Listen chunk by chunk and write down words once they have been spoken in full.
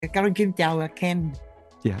Cảm Kim chào Ken.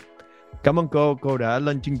 Dạ, cảm ơn cô đã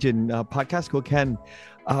lên chương trình podcast của Ken.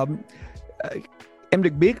 Um, ờ, em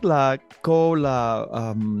được biết là cô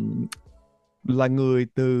là người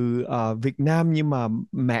từ Việt Nam, nhưng mà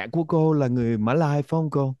mẹ của cô là người Mã Lai phải không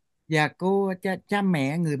cô? Và cô cha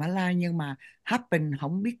mẹ người Mã Lai, nhưng mà happen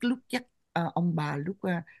không biết lúc chắc ông bà lúc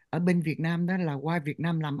ở bên Việt Nam đó là qua Việt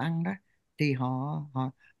Nam làm ăn đó, thì họ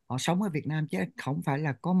họ họ sống ở Việt Nam chứ không phải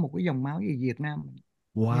là có một cái dòng máu gì Việt Nam. Yeah.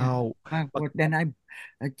 Wow. Và Mà, then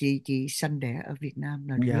I, chị sanh đẻ ở Việt Nam,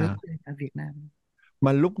 là lớn dạ. lên ở Việt Nam.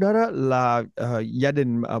 Mà lúc đó đó là gia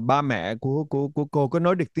đình, ba mẹ của cô có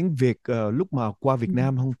nói được tiếng Việt lúc mà qua Việt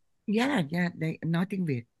Nam không? Dạ, dạ, đây nói tiếng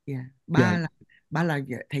Việt. Dạ. Dạ. Ba là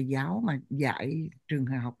thầy giáo mà dạy trường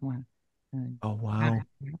đại học mà. Ừ. Oh ba, wow.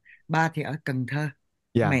 ba thì ở Cần Thơ,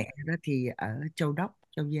 Dạ. mẹ đó thì ở Châu Đốc,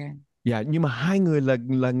 Châu Giang. Dạ, nhưng mà hai người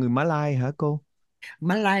là người Mã Lai hả cô?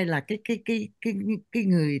 Mã Lai là cái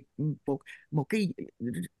người, một một cái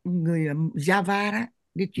người Java đó.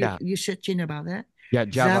 Did Dạ. you searching about that? Dạ,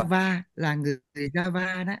 Java. Java là người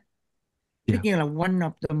Java đó, tất Dạ. nhiên là one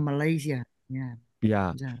of the Malaysia. Yeah.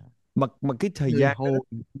 Dạ. Dạ. Mà cái thời Người gian đó, Hồi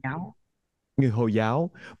giáo. người Hồi giáo,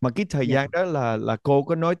 mà cái thời Dạ. gian đó là cô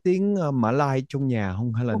có nói tiếng Mã Lai trong nhà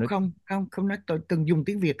không, hay là Ô, nói tiếng... không không không nói, tôi từng dùng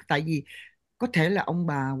tiếng Việt, tại vì có thể là ông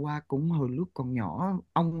bà qua cũng hồi lúc còn nhỏ,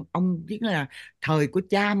 ông chính là thời của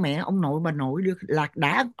cha mẹ ông nội bà nội được là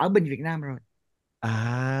đã ở bên Việt Nam rồi. À,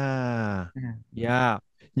 À. dạ.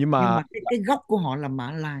 Nhưng Nhưng mà mà cái gốc của họ là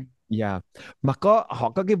Mã Lai. dạ, mà họ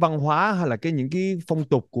có cái văn hóa hay là những cái phong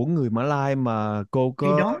tục của người Mã Lai mà cô Thì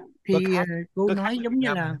đó, có thì khác cô có khác nói với giống Việt như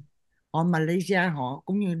Nam là hả? họ Malaysia họ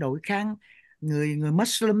cũng như đội khăn, người người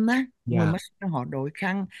Muslim đó, người Dạ. Muslim họ đội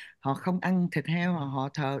khăn, họ không ăn thịt heo, họ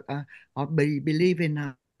thờ họ believe in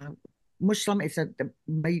Muslim is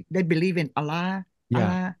they believe in Allah. Dạ.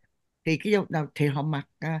 Allah thì cái dòng đầu thì họ mặc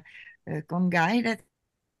con gái đó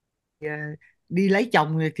thì, đi lấy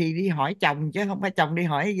chồng thì đi hỏi chồng, chứ không phải chồng đi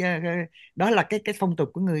hỏi đó là cái phong tục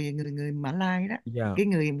của người người người Mã Lai đó, Dạ. cái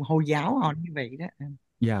người Hồi giáo họ như vậy đó.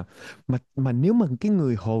 Dạ. Mà nếu mà cái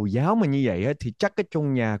người Hồi giáo mà như vậy á, thì chắc cái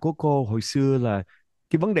trong nhà của cô hồi xưa là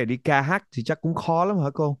cái vấn đề đi ca hát thì chắc cũng khó lắm hả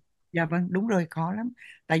cô? Dạ vâng, đúng rồi, khó lắm.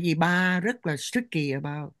 Tại vì ba rất là tricky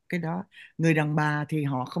about cái đó. Người đàn bà thì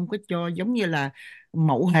họ không có cho, giống như là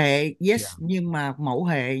mẫu hệ, yes, Dạ. nhưng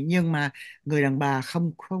mà người đàn bà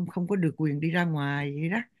không không không có được quyền đi ra ngoài vậy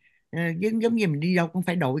đó. Giống như mình đi đâu cũng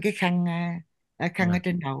phải đội cái khăn, khăn ở Dạ.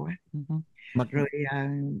 trên đầu á. Ừ, ừ. Mà Rồi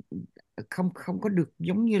không không có được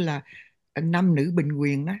giống như là nam nữ bình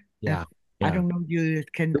quyền đó. dạ. I Dạ. don't know you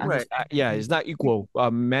can Đúng rồi. understand. Yeah, it's not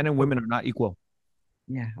equal. Men and women are not equal.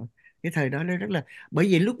 Dạ. Cái thời đó nó rất là, bởi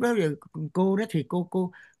vì lúc đó cô đó thì cô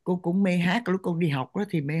cũng mê hát, lúc cô đi học đó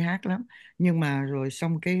thì mê hát lắm, nhưng mà rồi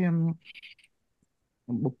xong cái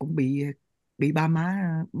cũng bị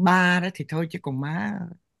ba đó thì thôi, chứ còn má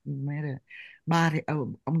rồi. Ba thì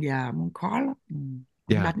ông già ông khó lắm. Ừ, ông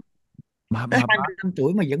Dạ. đánh tới Mà ba... 25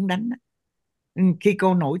 tuổi mà vẫn đánh. Khi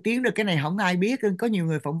cô nổi tiếng được, cái này không ai biết, có nhiều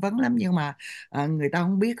người phỏng vấn lắm, nhưng mà người ta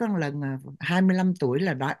không biết có một lần 25 tuổi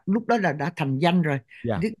là lúc đó là đã thành danh rồi.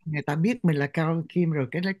 Dạ. Tức người ta biết mình là Cao Kim rồi,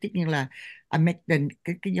 cái đó tất nhiên là I make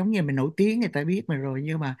cái giống như mình nổi tiếng, người ta biết mình rồi,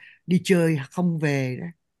 nhưng mà đi chơi không về đó,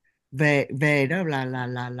 về về đó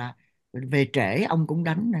là về trễ ông cũng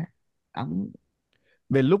đánh nè. Ông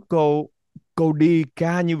Về lúc cô đi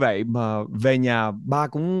ca như vậy mà về nhà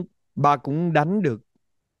ba cũng đánh được,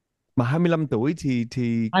 mà 25 tuổi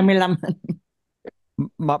thì 25.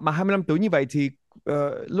 mà 25 tuổi như vậy thì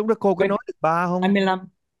lúc đó cô có Wait, nói được ba không? 25.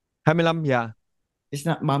 25, dạ.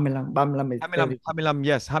 It's not 35, 35 is 25, 30. 25,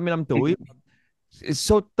 yes, 25 tuổi.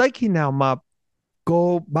 So tới khi nào mà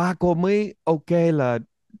ba cô mới ok là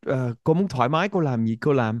cô muốn thoải mái cô làm gì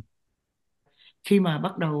cô làm? Khi mà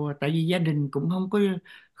bắt đầu, tại vì gia đình cũng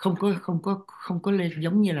không có lên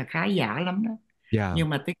giống như là khá giả lắm đó, Dạ. nhưng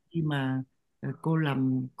mà tới khi mà cô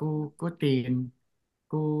làm, cô có tiền,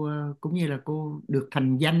 cô cũng như là cô được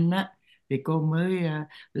thành danh á, thì cô mới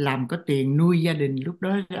làm có tiền nuôi gia đình. Lúc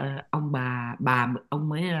đó ông bà ông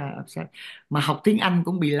mới mà học tiếng Anh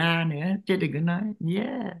cũng bị la nữa, chứ đừng có nói.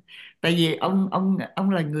 Yeah. Tại vì ông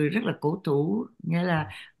là người rất là cổ thụ, nghĩa là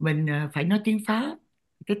mình phải nói tiếng Pháp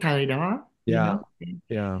cái thời đó, Dạ.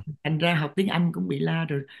 Dạ. thành ra học tiếng Anh cũng bị la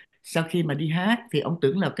rồi. Sau khi mà đi hát thì ông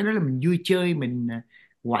tưởng là cái đó là mình vui chơi, mình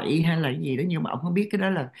quậy hay là cái gì đó, nhưng mà ông không biết cái đó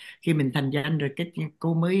là khi mình thành danh rồi, cái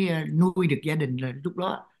cô mới nuôi được gia đình, rồi lúc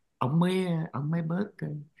đó ông mới bớt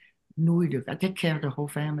nuôi được, take care of the whole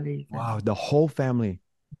family. Wow, the whole family.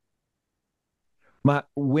 Mà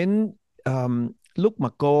lúc mà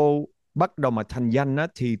cô bắt đầu mà thành danh á,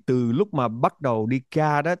 thì từ lúc mà bắt đầu đi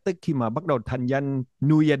ca đó tới khi mà bắt đầu thành danh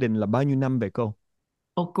nuôi gia đình là bao nhiêu năm vậy cô?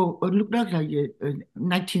 Ô, cô lúc đó là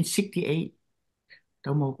 1968,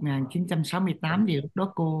 năm 1968, thì lúc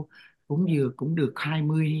đó cô cũng được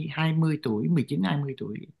 20 tuổi, 19 20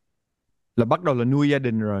 tuổi. Là bắt đầu là nuôi gia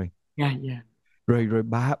đình rồi. Dạ, dạ. Rồi rồi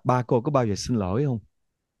ba ba cô có bao giờ xin lỗi không?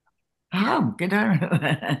 Không, cái đó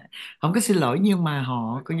không có xin lỗi, nhưng mà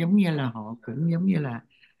họ có giống như là họ cũng giống như là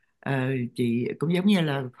chị cũng giống như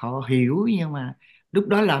là họ hiểu, nhưng mà lúc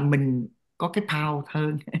đó là mình có cái power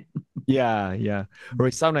hơn. Dạ, dạ.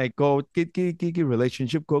 Rồi sau này cô cái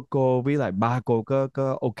relationship của cô với lại ba cô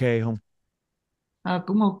có ok không?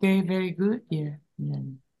 Cũng ok, very good, yeah, yeah.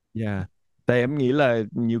 Dạ. Tại em nghĩ là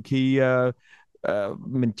nhiều khi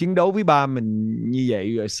mình chiến đấu với ba mình như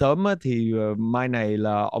vậy rồi sớm á, thì mai này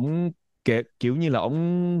là ổng kiểu như là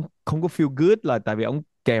ổng không có feel good là tại vì ổng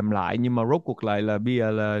kèm lại, nhưng mà rốt cuộc lại là bây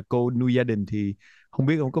giờ là cô nuôi gia đình thì không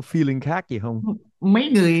biết ổng có feeling khác gì không? Mấy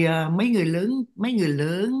người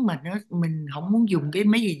lớn mà mình không muốn dùng cái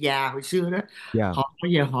mấy người già hồi xưa đó. Dạ, Họ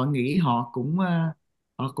bây giờ họ nghĩ họ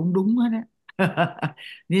cũng đúng hết á.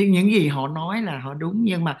 Nhưng những gì họ nói là họ đúng,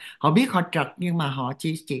 nhưng mà họ biết họ trật, nhưng mà họ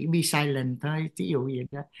chỉ be silent thôi, ví dụ vậy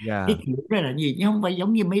đó. Cái dạ, kiểu đó là gì, chứ không phải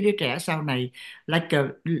giống như mấy đứa trẻ sau này, like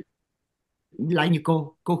lại như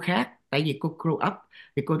cô khác, tại vì cô grow up,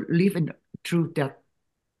 thì cô live in true that.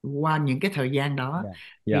 Qua những cái thời gian đó dạ,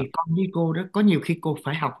 dạ, thì con với cô đó, có nhiều khi cô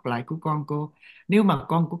phải học lại của con cô. Nếu mà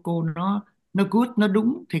con của cô nó good, nó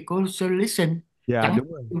đúng, thì cô sẽ listen. dạ, Chẳng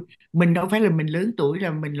đúng rồi. mình đâu phải là mình lớn tuổi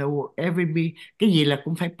là mình là every cái gì là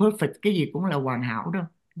cũng phải perfect, cái gì cũng là hoàn hảo đâu.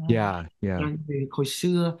 Đó. Dạ, dạ, Tại vì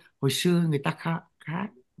hồi xưa người ta khác khác.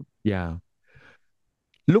 dạ.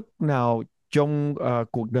 Lúc nào trong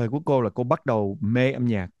cuộc đời của cô là cô bắt đầu mê âm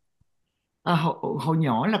nhạc? Hồi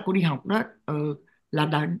nhỏ là cô đi học đó, là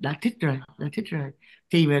đã thích rồi, đã thích rồi.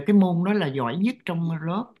 Thì về cái môn đó là giỏi nhất trong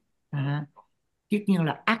lớp. À, chứ như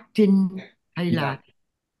là acting hay Dạ, là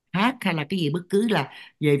hát hay là cái gì, bất cứ là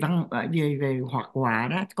về về về hoạt họa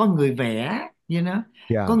đó, có người vẽ như nó,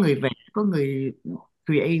 có dạ, người vẽ, có người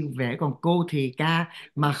create vẽ, còn cô thì ca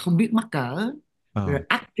mà không biết mắc cỡ. ờ, Rồi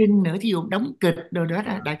acting nữa, thí dụ đóng kịch đồ đó,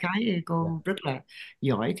 dạ, đại khái dạ, cô rất là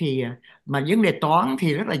giỏi. Thì mà vấn đề toán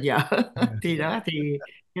thì rất là dở. Thì đó thì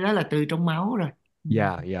cái đó là từ trong máu rồi. Ừ.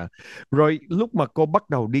 dạ, dạ. Rồi lúc mà cô bắt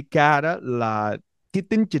đầu đi ca đó là cái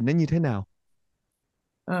tiến trình nó như thế nào?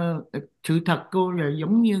 Ờ, sự thật cô là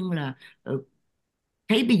giống như là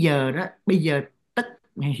thấy bây giờ đó, bây giờ tất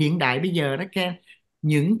hiện đại bây giờ đó Ken,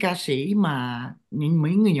 những ca sĩ mà những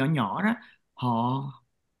mấy người nhỏ nhỏ đó, họ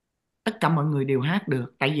tất cả mọi người đều hát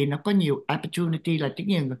được, tại vì nó có nhiều opportunity, là tất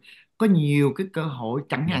nhiên có nhiều cái cơ hội,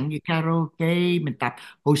 chẳng Dạ, hạn như karaoke mình tập.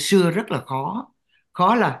 Hồi xưa rất là khó,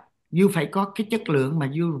 khó là you phải có cái chất lượng,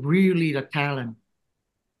 mà you really là talent.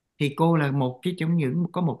 Thì cô là một cái trong những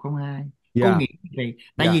có một không hai. Cô dạ, nghĩ như vậy,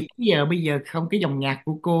 tại dạ, vì bây giờ không, cái dòng nhạc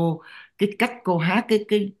của cô, cái cách cô hát,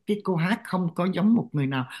 cái cô hát không có giống một người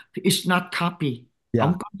nào. Thì it's not copy,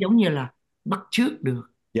 không dạ, có giống như là bắt chước được.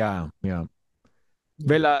 dạ, dạ. Dạ.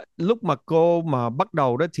 Vậy là lúc mà cô mà bắt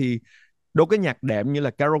đầu đó thì đâu có nhạc đệm như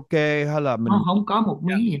là karaoke hay là Nó mình, không có một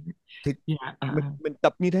dạ, miếng gì hết. thì Dạ, mình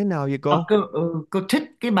tập như thế nào vậy cô? cô thích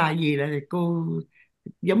cái bài gì là cô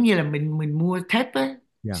giống như là mình mua thép á.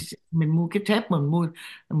 Dạ, Mình mua cái thép, mình mua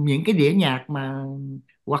những cái đĩa nhạc mà,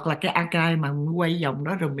 hoặc là cái archive mà mình quay vòng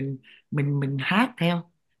đó, rồi mình hát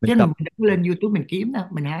theo. mình Chứ mình tập. đừng có lên YouTube mình kiếm đâu,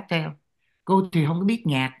 mình hát theo. Cô thì không có biết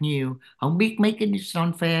nhạc nhiều, không biết mấy cái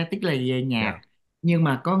solfege, tức là về nhạc. Dạ, Nhưng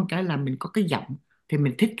mà có một cái là mình có cái giọng, thì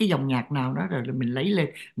mình thích cái dòng nhạc nào đó, rồi mình lấy lên,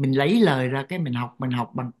 mình lấy lời ra, cái mình học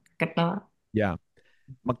bằng cách đó. dạ.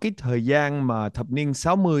 Mà cái thời gian mà thập niên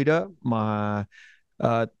 60 đó mà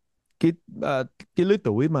ờ, cái cái lứa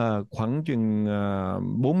tuổi mà khoảng chừng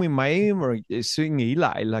bốn mươi mấy rồi suy nghĩ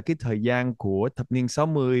lại là cái thời gian của thập niên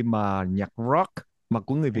 60 mà nhạc rock mà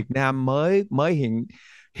của người Việt Nam mới mới hiện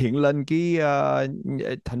hiện lên cái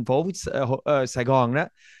thành phố Sài Gòn đó,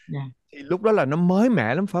 Dạ. thì lúc đó là nó mới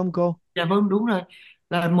mẻ lắm phải không cô? Dạ vâng, đúng rồi.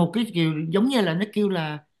 Là một cái kiểu giống như là nó kêu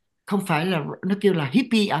là, không phải là, nó kêu là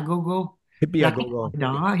hippie a go go. Hippie a Là go cái go. hồi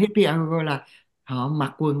đó hippie a go go là họ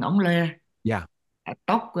mặc quần ống lê, Dạ,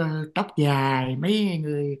 tóc dài, mấy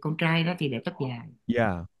người con trai đó thì để tóc dài.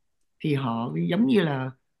 dạ, Thì họ giống như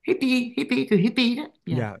là hippie, hippie từ hippie đó.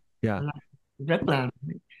 Dạ. dạ, dạ. Là rất mà, là,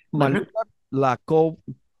 mà mà rất. lúc đó là cô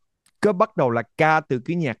có bắt đầu là ca từ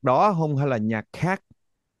cái nhạc đó không hay là nhạc khác?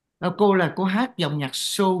 Cô là cô hát dòng nhạc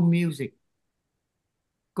soul music,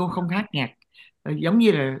 cô không hát nhạc giống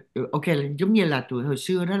như là ok, là giống như là tuổi hồi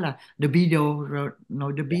xưa đó là The Beatles,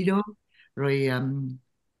 rồi The Dạ, Beatles, rồi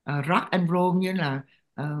rock and roll, như là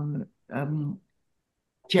um,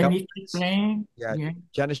 Jenny Elvis, Kaplan, yeah, yeah,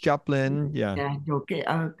 Janis Joplin, yeah, yeah, rồi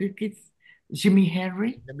cái Jimi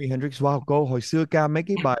Hendrix, Jimi Hendrix. Wow, cô hồi xưa ca mấy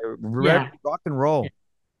cái bài yeah, rock and roll.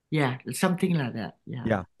 yeah, yeah, something like that, yeah.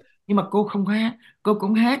 Yeah. Nhưng mà cô không hát, cô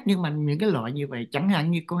cũng hát nhưng mà những cái loại như vậy, chẳng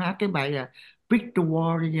hạn như cô hát cái bài là Brick the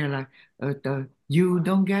Wall, như là You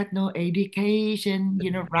don't get no education, you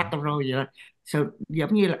know, rock and roll vậy là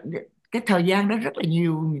giống như là cái thời gian đó rất là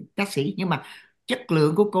nhiều ca sĩ, nhưng mà chất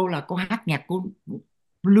lượng của cô là cô hát nhạc của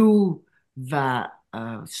blues và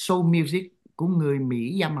soul music của người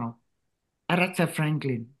Mỹ da màu, Aretha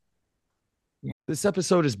Franklin. Yeah. This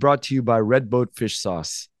episode is brought to you by Red Boat Fish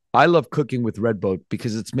Sauce. I love cooking with Red Boat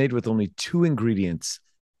because it's made with only two ingredients: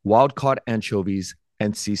 wild caught anchovies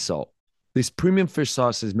and sea salt. This premium fish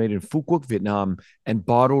sauce is made in Phu Quoc, Vietnam, and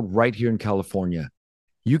bottled right here in California.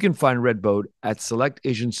 You can find Red Boat at select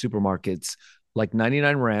Asian supermarkets like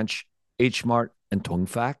 99 Ranch, H Mart, and Tuong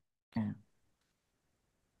Phac. Yeah.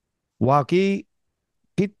 Wow, cái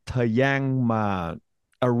thời gian mà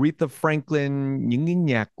Aretha Franklin, những cái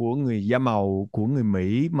nhạc của người da màu của người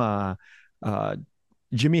Mỹ mà uh,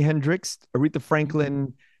 Jimi Hendrix, Aretha Franklin,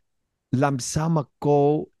 làm sao mà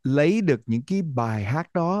cô lấy được những cái bài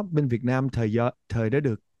hát đó bên Việt Nam thời đó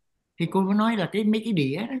được? Thì cô có nói là cái mấy cái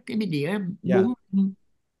đĩa đó, cái mấy đĩa Dạ.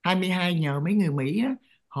 422 nhờ mấy người Mỹ á,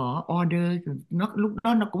 họ order, nó lúc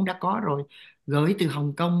đó nó cũng đã có rồi, gửi từ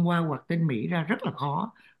Hồng Kông qua hoặc tên Mỹ ra rất là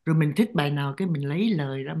khó, rồi mình thích bài nào cái mình lấy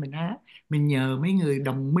lời ra mình hát, mình nhờ mấy người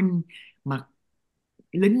đồng minh mà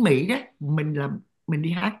lính Mỹ đó, mình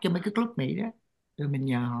đi hát cho mấy cái club Mỹ đó, rồi mình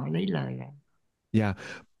nhờ họ lấy lời ra. Dạ.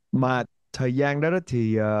 Mà thời gian đó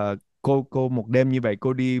thì cô một đêm như vậy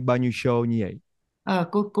cô đi bao nhiêu show như vậy?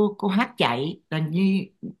 Cô hát chạy là như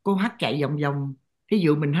cô hát chạy vòng vòng, ví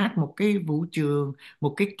dụ mình hát một cái vũ trường,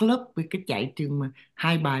 một cái club với cái chạy chừng mà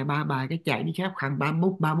hai bài ba bài, cái chạy đi khắp khoảng ba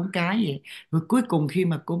bốn cái vậy, rồi cuối cùng khi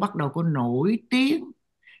mà cô bắt đầu cô nổi tiếng,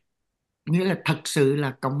 nghĩa là thật sự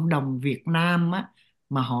là cộng đồng Việt Nam á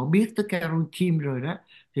mà họ biết tới Carole Kim rồi đó,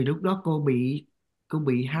 thì lúc đó cô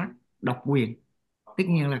bị hát độc quyền, tất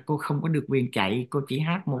nhiên là cô không có được quyền chạy, cô chỉ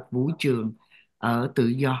hát một vũ trường ở Tự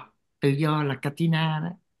Do. Tự Do là Katina đó,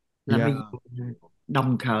 là bây Dạ. giờ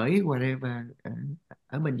đồng khởi whatever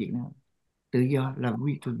ở bên Việt Nam. Tự Do là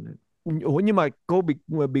vui thường Ủa nhưng mà cô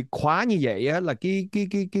bị khóa như vậy á là cái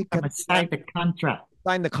mà sign the contract.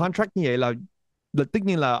 sign the contract như vậy là tất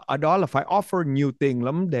nhiên là ở đó là phải offer nhiều tiền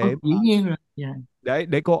lắm Ồ, dĩ nhiên rồi, dạ,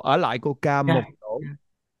 để cô ở lại cô ca dạ, một chỗ. dạ.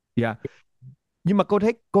 Dạ. Nhưng mà cô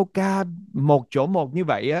thấy cô ca một chỗ một như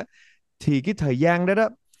vậy á thì cái thời gian đó đó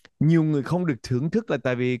nhiều người không được thưởng thức là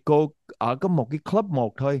tại vì cô ở có một cái club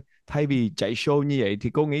một thôi, thay vì chạy show như vậy thì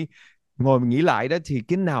cô nghĩ, ngồi mình nghĩ lại đó thì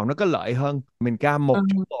cái nào nó có lợi hơn, mình ca Ờ, một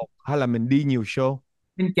chỗ một hay là mình đi nhiều show?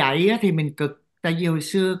 mình chạy á, thì mình cực, tại vì hồi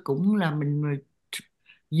xưa cũng là mình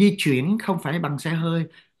di chuyển không phải bằng xe hơi,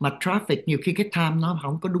 mà traffic nhiều khi cái time nó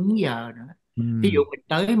không có đúng giờ nữa, ví dụ Ừm. mình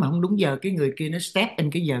tới mà không đúng giờ, cái người kia nó step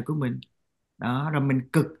in cái giờ của mình đó, rồi mình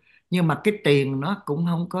cực, nhưng mà cái tiền nó cũng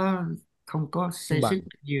không có Công xê bằng. xích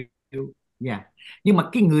nhiều. Dạ. Nhưng mà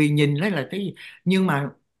cái người nhìn đấy là cái gì, nhưng mà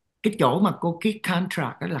cái chỗ mà cô ký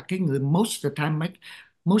contract đó là cái người most of the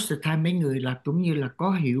time mấy người là cũng như là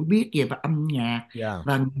có hiểu biết về và âm nhạc Dạ.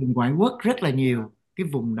 và người ngoại quốc rất là nhiều cái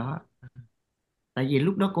vùng đó, tại vì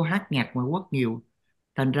lúc đó cô hát nhạc ngoại quốc nhiều,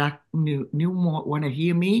 thành ra nếu wanna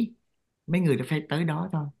hear me, mấy người đã phải tới đó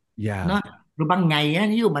thôi. Dạ. Nó rồi ban ngày á,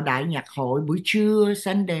 ví dụ mà đại nhạc hội buổi trưa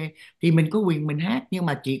Sunday thì mình có quyền mình hát, nhưng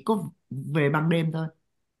mà chỉ có về ban đêm thôi.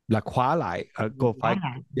 Là khóa lại ở cô phải. Quá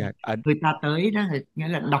là Dạ. người ta tới đó thì nghĩa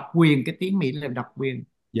là độc quyền, cái tiếng Mỹ là độc quyền,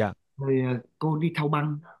 Dạ. rồi cô đi thâu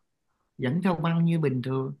băng, vẫn thâu băng như bình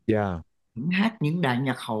thường, Dạ. vẫn hát những đại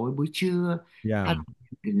nhạc hội buổi trưa, hay Dạ.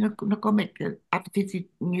 nó có một cái activity,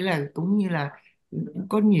 nghĩa là cũng như là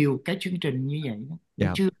có nhiều cái chương trình như vậy đó. Buổi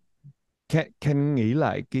Dạ. trưa. Ken nghĩ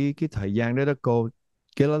lại cái thời gian đó đó cô,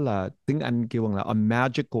 cái đó là tiếng Anh kêu bằng là a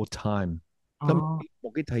magical time. Ờ, Nó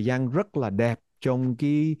một cái thời gian rất là đẹp trong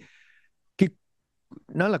cái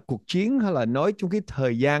nó là cuộc chiến hay là nói trong cái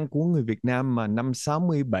thời gian của người Việt Nam mà năm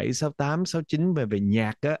 67, 68, 69 về về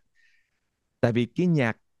nhạc á. Tại vì cái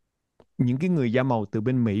nhạc những cái người da màu từ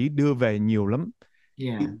bên Mỹ đưa về nhiều lắm.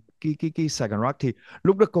 Cái yeah. cái Sài Gòn Rock thì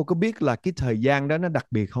lúc đó cô có biết là cái thời gian đó nó đặc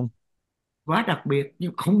biệt không? Quá đặc biệt,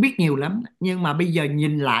 nhưng không biết nhiều lắm, nhưng mà bây giờ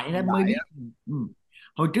nhìn lại đó mới Lại biết. á. Ừ.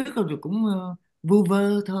 Hồi trước tôi cũng vu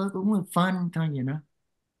vơ thôi, cũng fun thôi vậy đó.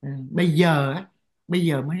 Bây giờ á, bây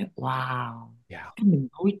giờ mới nói, wow, Dạ. cái mình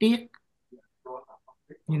hối tiếc,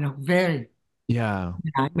 very, Dạ.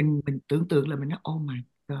 lại mình tưởng tượng là mình nói oh my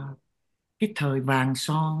god, cái thời vàng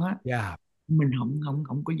son á Dạ. mình không không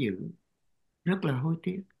không có giữ, rất là hối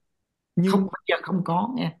tiếc. Không, Nhưng bây giờ không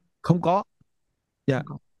có nghe. không có. Dạ. Không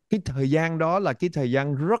có. Cái thời gian đó là cái thời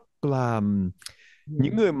gian rất là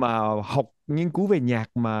những Yeah. người mà học nghiên cứu về nhạc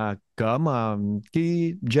mà cỡ mà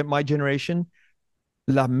cái My Generation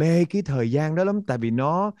là mê cái thời gian đó lắm, tại vì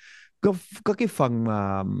nó có có cái phần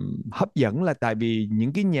mà hấp dẫn là tại vì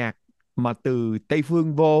những cái nhạc mà từ Tây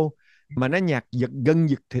phương vô mà nó nhạc giật gân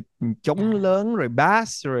giật thịt, trống Yeah. lớn rồi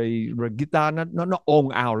bass rồi rồi guitar, nó ồn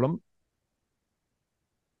ào lắm.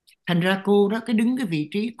 Thành ra cô đó cái đứng cái vị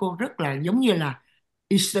trí cô rất là giống như là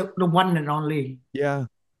is the one and only. Yeah,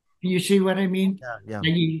 You see what I mean? yeah, yeah.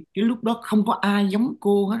 Tại vì cái lúc đó không có ai giống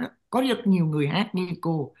cô hết á. Có rất nhiều người hát như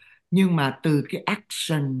cô, nhưng mà từ cái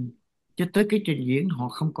action cho tới cái trình diễn họ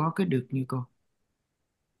không có cái được như cô.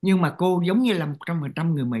 Nhưng mà cô giống như là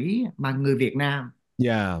 100% người Mỹ mà người Việt Nam,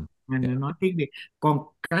 Yeah, mà yeah, người nói tiếng Việt. Còn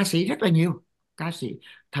ca sĩ rất là nhiều, ca sĩ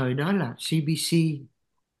thời đó là CBC,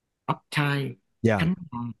 Uptight, yeah. Khánh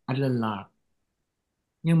Hà, anh là,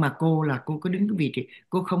 nhưng mà cô là cô cứ đứng cái vị trí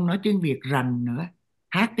cô không nói tiếng Việt rành nữa.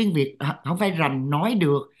 Hát tiếng Việt không phải rành, nói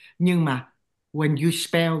được, nhưng mà when you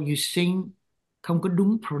spell you sing không có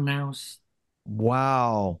đúng pronounce.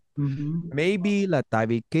 Wow. Mhm. Maybe là tại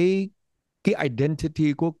vì cái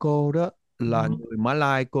identity của cô đó là Mhm. người Mã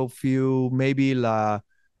Lai, cô feel maybe là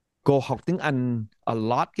cô học tiếng Anh a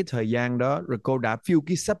lot cái thời gian đó rồi cô đã feel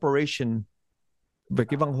cái separation về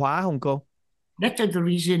cái văn hóa không cô? That's the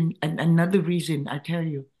reason and another reason I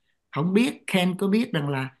tell you. Không biết Ken có biết rằng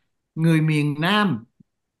là người miền Nam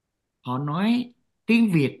họ nói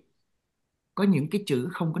tiếng Việt có những cái chữ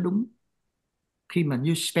không có đúng. Khi mà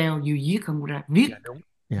you spell you viết không ra, Dạ viết đúng.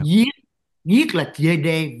 Dạ. viết viết là TD,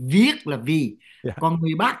 viết là vì. Dạ. Còn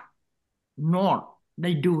người Bắc, North,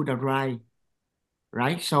 they do the right,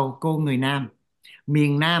 right. So cô người Nam,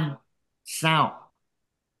 miền Nam, South.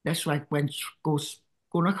 That's why when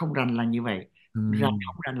cô nói không rành là như vậy. Rành Ừm,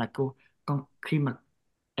 không rành là cô. Còn khi mà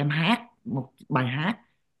em hát một bài hát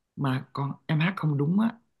mà con em hát không đúng á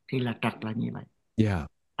thì là trật là như vậy. dạ.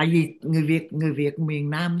 Tại vì người Việt miền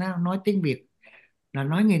Nam nó nói tiếng Việt là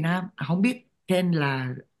nói người Nam. Không biết Ken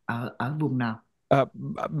là ở ở vùng nào? Ờ,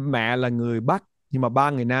 mẹ là người Bắc nhưng mà ba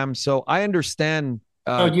người Nam, so I understand.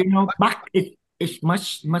 So Ờ, you know Bắc is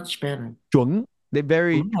much much better. chuẩn, they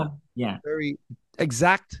very Đúng không? Dạ. very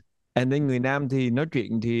exact, and then người Nam thì nói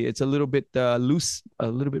chuyện thì it's a little bit loose, a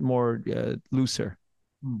little bit more looser.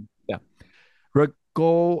 Ừ. Yeah. Rồi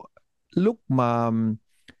cô lúc mà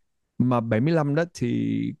 75 đó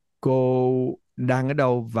thì cô đang ở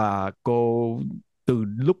đâu, và cô từ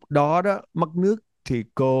lúc đó đó mất nước thì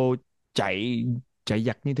cô chạy chạy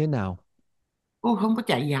giặt như thế nào? Cô không có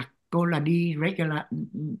chạy giặc, cô là đi regular,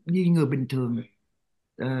 như người bình thường,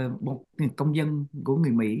 một người công dân của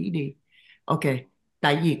người Mỹ đi. Ok,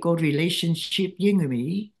 tại vì cô relationship với người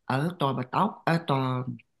Mỹ ở tòa Bạch Ốc, ở tòa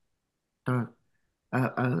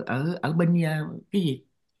ở bên cái gì,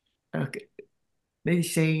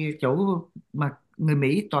 DC, chỗ mà người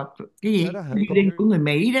Mỹ tòa, cái Nhớ gì đó hả cô? building của người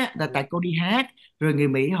Mỹ đó, là Yeah. tại cô đi hát. Rồi người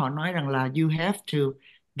Mỹ họ nói rằng là you have to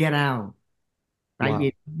get out, tại Wow.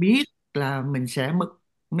 vì biết là mình sẽ mất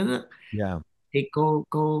nước. Yeah. Thì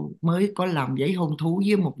cô mới có làm giấy hôn thú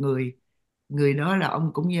với một người. Người đó là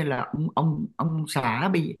ông cũng như là ông xã.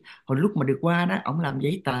 Bây hồi lúc mà được qua đó ông làm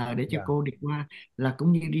giấy tờ để cho Yeah. cô được qua, là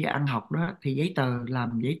cũng như đi ăn học đó, thì giấy tờ,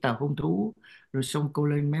 làm giấy tờ hôn thú. Rồi xong cô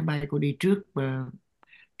lên máy bay cô đi trước,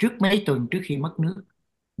 trước mấy tuần trước khi mất nước.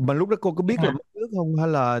 Mà lúc đó cô có biết là À, mất nước không, hay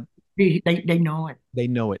là đi đây know it. they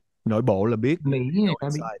know it, nội bộ là biết, Mỹ they người know ta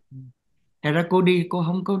biết. inside? Thật ra cô đi cô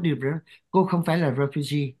không có đi, cô không phải là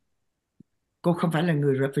refugee, cô không phải là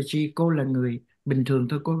người refugee, cô là người bình thường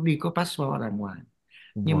thôi, cô đi có passport đàng hoàng.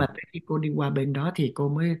 Nhưng mà Wow. khi cô đi qua bên đó thì cô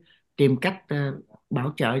mới tìm cách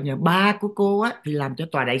bảo trợ, nhờ ba của cô á thì làm cho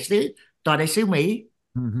tòa đại sứ Mỹ.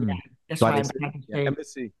 Mhm. Yeah, that's Tòa why đại I'm sứ, trying to yeah, say.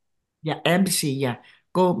 embassy. Yeah, embassy. Yeah,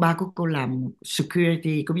 ba của cô làm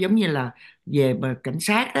security, cũng giống như là về mà cảnh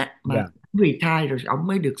sát á, mà Yeah. retire rồi ổng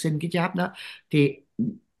mới được xin cái job đó. Thì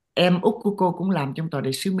em út của cô cũng làm trong tòa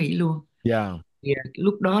đại sứ Mỹ luôn. Yeah. Thì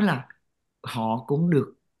lúc đó là họ cũng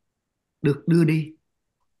được được đưa đi,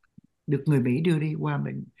 được người Mỹ đưa đi qua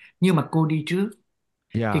mình, nhưng mà cô đi trước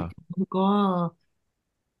thì Yeah. không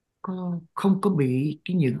không có bị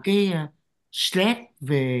những cái stress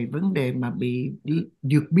về vấn đề mà bị đi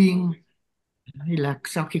vượt biên. Hay là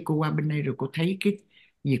sau khi cô qua bên đây rồi cô thấy cái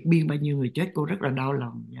vượt biên bao nhiêu người chết, cô rất là đau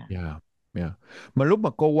lòng nha. Yeah. Yeah. Mà lúc mà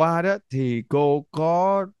cô qua đó thì cô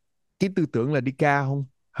có cái tư tưởng là đi ca không,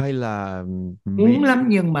 hay là Mỹ Muốn lắm,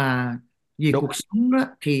 nhưng mà vì đốt? cuộc sống đó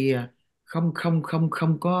thì không không không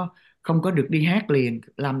không có được đi hát liền,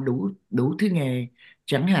 làm đủ đủ thứ nghề.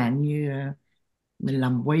 Chẳng hạn như mình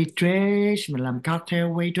làm waitress, mình làm cocktail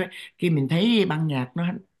waitress. Khi mình thấy ban nhạc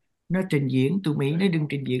nó trình diễn, tụi Mỹ nó đừng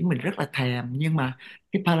trình diễn, mình rất là thèm, nhưng mà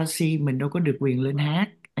cái policy mình đâu có được quyền lên hát,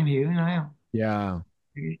 em hiểu tôi nói không? Yeah,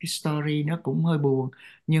 Cái story nó cũng hơi buồn,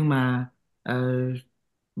 nhưng mà ờ,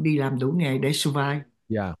 đi làm đủ nghề để survive.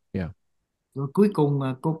 yeah, yeah, Rồi cuối cùng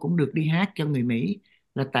cô cũng được đi hát cho người Mỹ,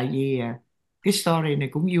 là tại vì cái story này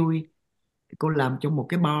cũng vui. Cô làm trong một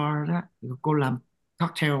cái bar đó, rồi cô làm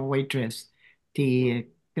cocktail waitress, thì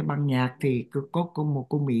cái ban nhạc thì có một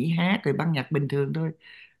cô Mỹ hát, rồi ban nhạc bình thường thôi.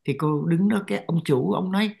 Thì cô đứng đó, cái ông chủ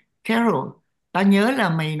ông nói: Carol, tao nhớ là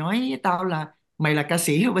mày nói với tao là mày là ca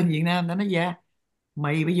sĩ ở bên Việt Nam. Tao nói dạ.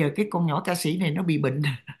 Mày bây giờ cái con nhỏ ca sĩ này nó bị bệnh,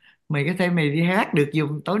 mày có thể mày đi hát được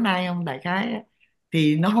dùng tối nay không, đại khái á.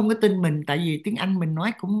 Thì nó không có tin mình, tại vì tiếng Anh mình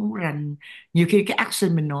nói cũng rành, nhiều khi cái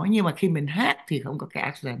accent mình nói, nhưng mà khi mình hát thì không có cái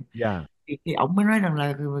accent. yeah. Thì ổng mới nói rằng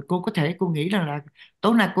là cô có thể, cô nghĩ rằng là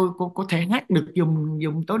tối nay cô có thể hát được dùng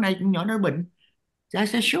dùng tối nay con nhỏ nó bệnh. Dạ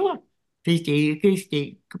sẽ sure. Thì khi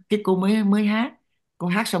chị cái cô mới mới hát, cô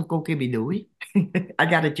hát xong cô kia bị đuổi. I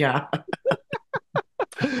got a job.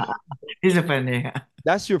 It's a funny.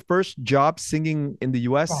 That's your first job singing in the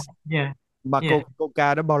US. Yeah, Mà yeah. cô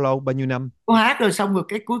ca đó bao lâu, bao nhiêu năm? Cô hát rồi xong rồi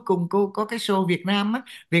cái cuối cùng cô có cái show Việt Nam á.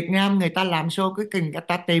 Việt Nam người ta làm show, cái người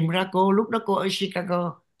ta tìm ra cô, lúc đó cô ở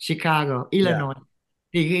Chicago, Yeah. Illinois.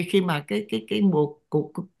 Thì khi mà cái một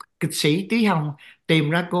cuộc kịch sĩ Tí Hồng tìm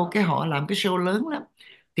ra cô, cái họ làm cái show lớn lắm.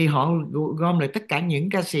 Thì họ gom lại tất cả những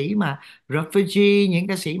ca sĩ mà refugee, những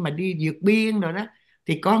ca sĩ mà đi vượt biên rồi đó.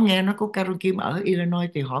 Thì có nghe nó có Carol Kim ở Illinois,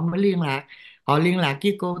 thì họ mới liên lạc. Họ liên lạc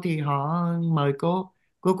với cô thì họ mời cô.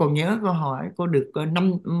 Cô còn nhớ cô hỏi cô được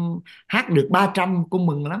hát được 300, cô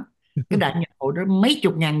mừng lắm. Cái đại nhạc hội đó mấy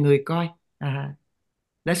chục ngàn người coi.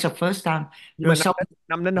 That's the first time. Nhưng Rồi mà xong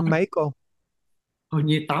năm đến năm mấy cô? hình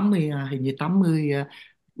như 80, hình như 80,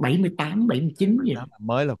 78, 79 gì Đó đó. là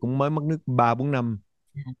mới, là cũng mới mất nước 3 4 năm.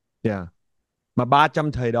 Yeah. Mà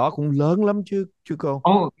 300 thời đó cũng lớn lắm chứ chứ cô.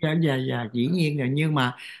 Ồ, dạ, dạ, dạ, dĩ nhiên rồi, nhưng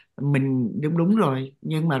mà mình đúng đúng rồi,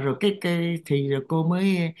 nhưng mà rồi cái thì rồi cô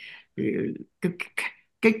mới ừ,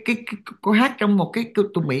 cái cô hát trong một cái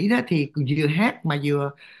tụi Mỹ đó, thì vừa hát mà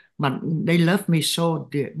vừa mà they love me so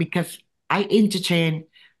because I entertain.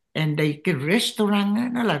 And cái restaurant á,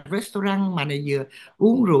 nó là restaurant mà này vừa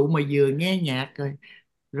uống rượu mà vừa nghe nhạc.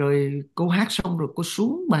 Rồi cô hát xong rồi cô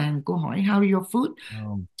xuống bàn, cô hỏi how your food.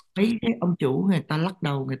 Oh, Mấy cái ông chủ người ta lắc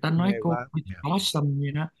đầu, người ta nói mê cô quá. "It's Yeah. awesome"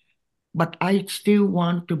 vậy đó. But I still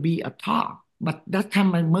want to be a top. But that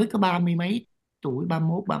time I mới có ba mươi mấy tuổi,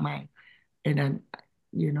 31, 32. And then,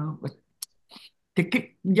 you know, thì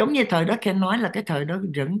giống như thời đó Ken nói là cái thời đó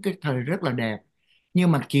vẫn cái thời rất là đẹp,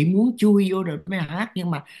 nhưng mà chị muốn chui vô rồi mới hát.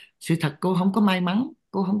 Nhưng mà sự thật cô không có may mắn,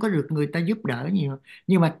 cô không có được người ta giúp đỡ nhiều.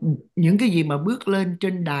 Nhưng mà những cái gì mà bước lên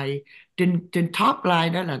trên đài, trên trên top line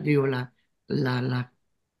đó là điều là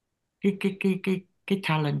cái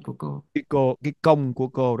talent của cô, Cái công của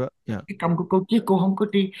cô đó. Yeah. cái công của cô, chứ cô không có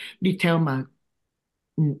đi đi theo mà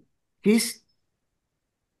ừ, kiss.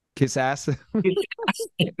 Kiss ass.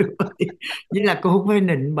 Với là cô không phải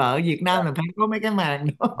nịnh bợ, Việt Nam là phải có mấy cái màn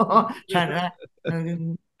đó. Thành ra ừ,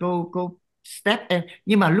 cô step em.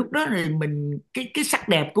 Nhưng mà lúc đó thì mình cái sắc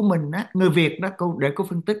đẹp của mình á, người Việt đó, cô để cô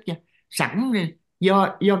phân tích cho sẵn đi.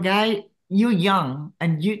 Do gái you young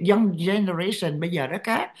and you, young generation bây giờ đó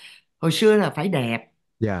khác. Hồi xưa là phải đẹp,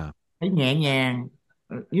 Yeah. phải nhẹ nhàng.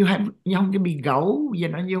 You không có bị gấu,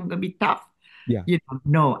 you không có bị tough. Yeah. You know,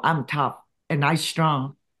 no, I'm tough and I'm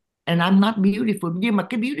strong and I'm not beautiful. Nhưng mà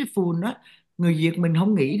cái beautiful đó, người Việt mình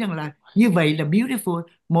không nghĩ rằng là như vậy là beautiful.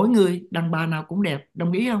 Mỗi người đàn bà nào cũng đẹp,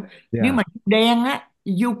 đồng ý không? Nếu Yeah. mà đen á,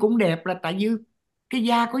 Du cũng đẹp là tại vì cái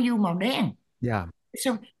da của Du màu đen. Yeah.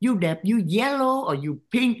 So you đẹp, you yellow or you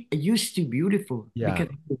pink, you still beautiful Yeah.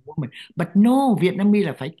 because you're a woman. But no, Vietnamese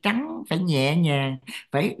là phải trắng, phải nhẹ nhàng,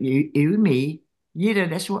 phải yếu mị. You know,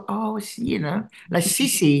 that's what, oh, you know, like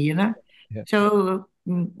sissy, you know. Yeah. So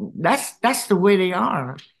that's the way they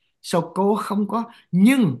are. So cô không có,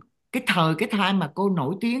 nhưng cái time mà cô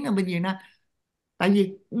nổi tiếng ở bên Việt Nam, tại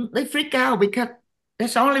vì they freak out because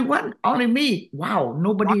there's only one, only me. Wow,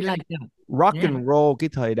 nobody Rock, like that. rock Yeah, and roll cái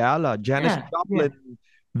thời đó là Janis yeah, yeah, Joplin,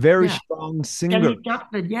 very yeah. strong singer. Janis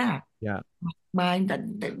Joplin, yeah. Yeah. Mà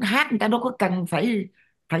hát người ta đâu có cần phải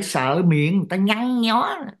phải sợ miệng người ta nhăn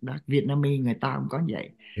nhó đó. Vietnamese người ta không có vậy.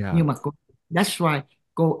 Yeah. Nhưng mà cô, that's why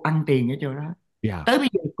cô ăn tiền ở chỗ đó. Yeah. Tới bây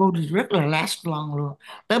giờ cô rất là last long luôn.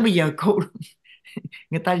 Tới bây giờ cô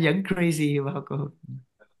người ta vẫn crazy vào cô.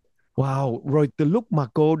 Wow, rồi từ lúc mà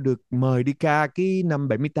cô được mời đi ca cái năm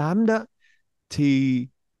 78 đó, thì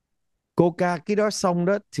cô ca cái đó xong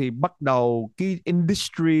đó thì bắt đầu cái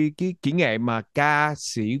industry, cái kỹ nghệ mà ca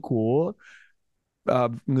sĩ của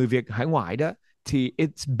người Việt hải ngoại đó, thì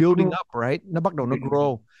it's building Cô, up, right? Nó bắt đầu nó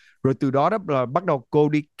grow. Rồi từ đó đó là bắt đầu cô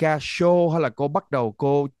đi ca show, hay là cô bắt đầu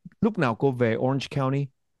cô lúc nào cô về Orange County?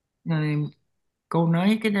 ờ, cô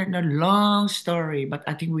nói cái đó nó long story, but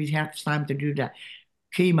I think we have time to do that.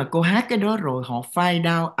 Khi mà cô hát cái đó rồi họ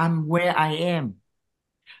find out I'm where I am.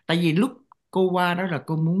 Tại vì lúc cô qua đó là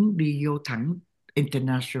cô muốn đi vô thẳng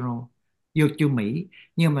international, vô châu Mỹ,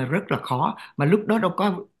 nhưng mà rất là khó, mà lúc đó đâu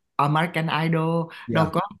có American Idol, đâu Dạ.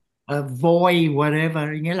 có Voice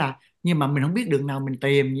whatever, nghĩa là nhưng mà mình không biết đường nào mình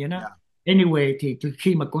tìm vậy đó. Dạ. Anyway thì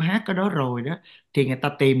khi mà cô hát cái đó rồi đó thì người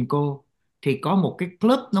ta tìm cô, thì có một cái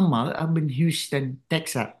club nó mở ở bên Houston,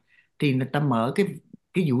 Texas, thì người ta mở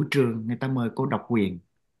cái vũ trường, người ta mời cô độc quyền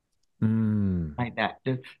Ừm. like that.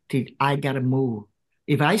 Thì I gotta move.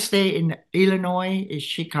 If I stay in Illinois, in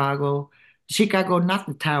Chicago, Chicago not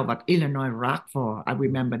the town, but Illinois, Rockford, I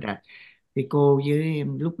remember that. Thì cô với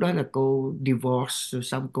em lúc đó là cô divorce rồi,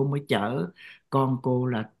 xong cô mới chở con cô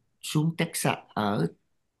là xuống Texas ở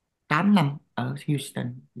 8 năm ở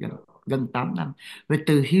Houston, gần 8 năm. Rồi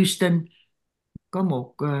từ Houston có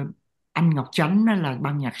một anh Ngọc Chánh, đó là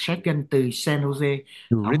ban nhạc shotgun từ San Jose,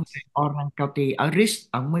 Từ ông Ritz. Orange County ở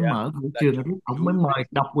Rich, ông mới Dạ. mở vũ Là trường ở chú Rich, ông mới chú mời Ritz.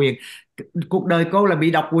 độc quyền. Cuộc đời cô là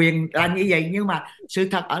bị độc quyền là như vậy, nhưng mà sự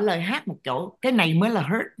thật ở lời hát một chỗ, cái này mới là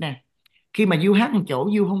hurt nè. Khi mà you hát một chỗ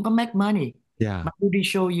you không có make money, Dạ. mà you đi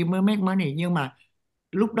show you mới make money. Nhưng mà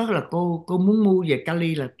lúc đó là cô muốn mua về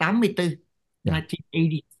Cali là 84, Dạ.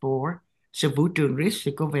 1984, sự vũ trường Ritz,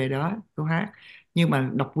 thì cô về đó cô hát. Nhưng mà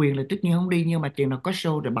độc quyền là tất nhiên không đi, nhưng mà chừng nào có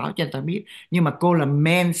show rồi báo cho người ta biết. Nhưng mà cô là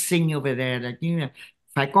main singer over there, là như là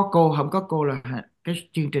phải có cô, không có cô là cái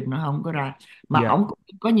chương trình nó không có ra. Mà Dạ. ổng cũng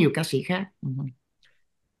có nhiều ca sĩ khác. Ừ.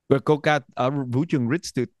 Rồi cô ca ở vũ trường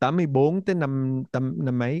Ritz từ 84 tới năm năm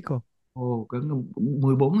năm mấy cô? Ồ, cỡ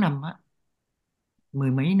 14 năm á,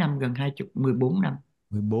 mười mấy năm, gần 20, 14 năm.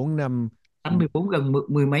 14 năm. 14, gần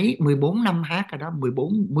mười mấy, 14 năm hát rồi đó,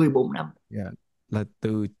 14 năm. Dạ. Là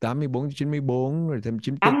từ 84 đến 94 rồi thêm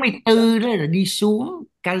 94. 84 đó là đi xuống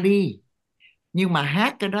Cali, nhưng mà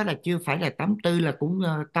hát cái đó là chưa phải là 84, là cũng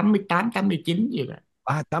 88, 89 gì đó.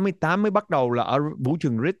 88 mới bắt đầu là ở vũ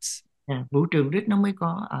trường Ritz. À, vũ trường Rít nó mới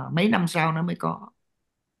có, mấy năm sau nó mới có.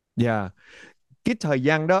 Dạ. Cái thời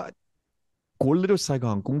gian đó của Little Sài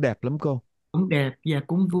Gòn cũng đẹp lắm cô. Cũng đẹp và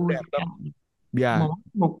cũng Cũng vui. đẹp lắm. Dạ.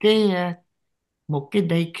 Một cái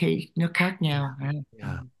decade nó khác nhau ha. À,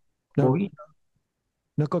 Dạ. nó Mỗi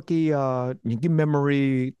nó có cái những cái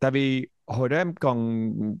memory, tại vì hồi đó em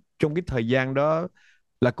còn trong cái thời gian đó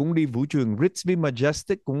là cũng đi vũ trường Ritz với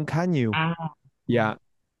Majestic cũng khá nhiều. à, Dạ.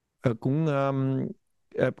 Cũng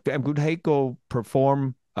em cũng thấy cô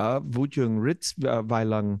perform ở vũ trường Ritz vài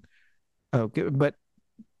lần. But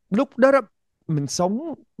lúc đó đó mình sống,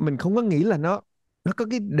 mình không có nghĩ là nó có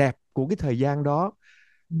cái đẹp của cái thời gian đó,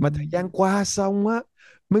 mà thời ừm, gian qua xong á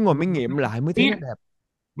mới ngồi mới nghiệm lại mới thấy tiếc, nó đẹp.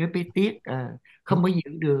 mới biết tiếc, không có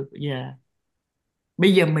giữ được. Dạ.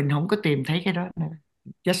 Bây giờ mình không có tìm thấy cái đó nữa.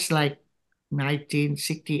 Just like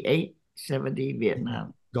 1968, 70 Yeah.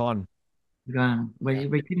 Vietnam. Gone. Gone.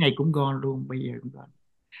 Yeah. Bây cái này cũng gone luôn, bây giờ cũng gone.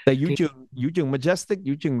 Tại Thì vũ trường Majestic,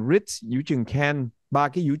 vũ trường Ritz, vũ trường Cannes, ba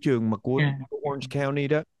cái vũ trường mà yeah. của Orange County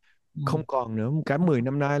đó Ừ. không còn nữa, cả 10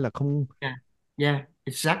 năm nay là không. Yeah. Yeah,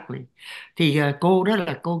 exactly. Thì cô đó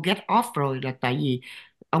là cô get off rồi, là tại vì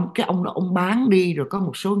ông đó ông bán đi rồi, có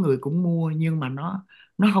một số người cũng mua, nhưng mà nó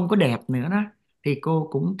không có đẹp nữa đó. Thì cô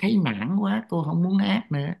cũng thấy nản quá, cô không muốn hát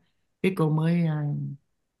nữa. Cái cô mới à,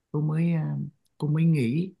 cô mới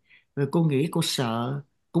nghỉ. Rồi cô nghĩ, cô sợ,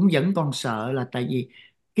 cũng vẫn còn sợ, là tại vì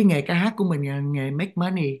cái nghề ca hát của mình là nghề make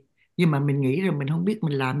money, nhưng mà mình nghĩ rồi mình không biết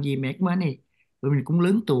mình làm gì make money. Rồi mình cũng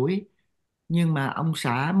lớn tuổi, nhưng mà ông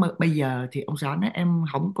xã bây giờ thì ông xã nói em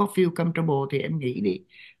không có feel comfortable thì em nghỉ đi,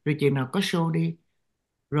 rồi chừng nào có show đi.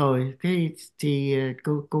 Rồi cái thì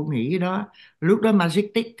cô nghĩ cái đó. Lúc đó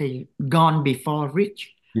Majestic thì gone before Rich,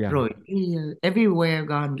 Dạ. rồi cái, everywhere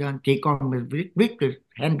gone, gone, chỉ còn mình Rich. Rich rồi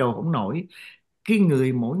handle không nổi. Cái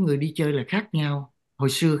người, mỗi người đi chơi là khác nhau, hồi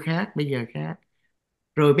xưa khác, bây giờ khác,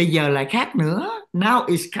 rồi bây giờ lại khác nữa, now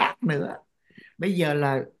is khác nữa. Bây giờ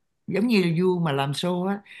là giống như Du mà làm show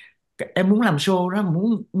á, em muốn làm show đó,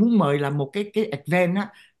 muốn muốn mời làm một cái event á,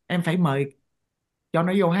 em phải mời cho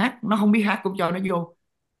nó vô hát, nó không biết hát cũng cho nó vô,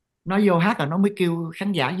 nó vô hát là nó mới kêu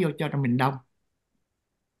khán giả vô cho mình đông.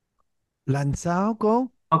 Làm sao cô?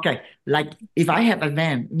 Ok, like if I have a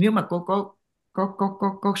van, nếu mà cô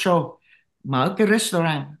có show, mở cái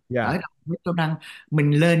restaurant, ở Dạ. đâu restaurant,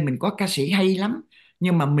 mình lên mình có ca sĩ hay lắm,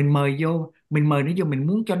 nhưng mà mình mời vô, mình mời nó vô, mình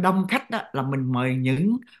muốn cho đông khách đó, là mình mời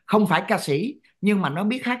những không phải ca sĩ, nhưng mà nó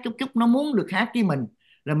biết hát chút chút, nó muốn được hát với mình,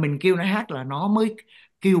 là mình kêu nó hát là nó mới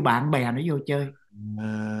kêu bạn bè nó vô chơi.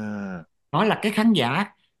 À. Đó là cái khán giả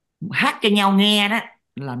hát cho nhau nghe đó,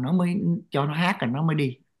 là nó mới cho nó hát, rồi nó mới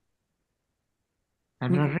đi.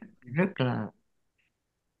 Thành Ừ. ra rất rất là,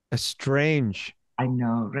 Strange. I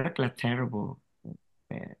know, rất là terrible.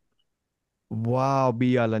 Wow,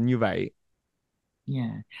 bây giờ là như vậy.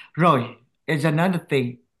 Yeah. Rồi, there's another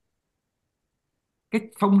thing. Cái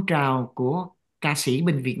phong trào của ca sĩ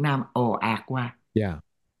bên Việt Nam ồ ạt qua, Yeah,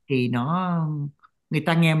 thì người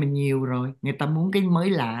ta nghe mình nhiều rồi, người ta muốn cái mới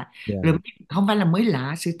lạ. yeah. Rồi không phải là mới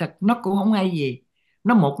lạ, sự thật nó cũng không hay gì,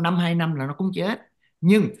 nó 1 năm 2 năm là nó cũng chết.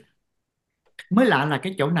 Nhưng mới lạ là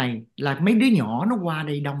cái chỗ này là mấy đứa nhỏ nó qua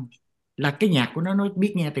đây đông, là cái nhạc của nó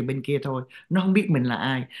biết nghe từ bên kia thôi, nó không biết mình là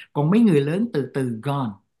ai. Còn mấy người lớn từ từ gone,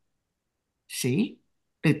 sĩ,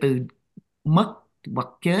 từ từ mất, hoặc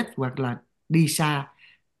chết, hoặc là đi xa,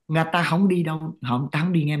 người ta không đi đâu, họ ta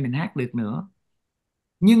không đi nghe mình hát được nữa.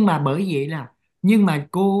 Nhưng mà bởi vậy là, nhưng mà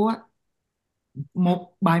cô á,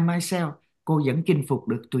 một by myself, cô vẫn chinh phục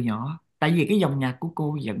được tụi nhỏ, tại vì cái dòng nhạc của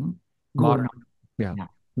cô vẫn go on. Modern. Yeah. Dạ,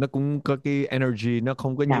 Nó cũng có cái energy, nó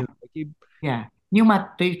không có dạ, như cái. dạ. Nhưng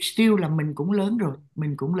mà still là mình cũng lớn rồi,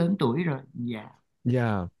 mình cũng lớn tuổi rồi. Dạ.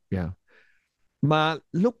 Yeah, yeah. Mà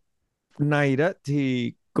lúc này đó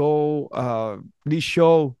thì cô đi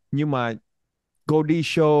show, nhưng mà cô đi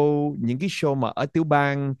show những cái show mà ở tiểu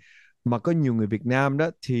bang mà có nhiều người Việt Nam đó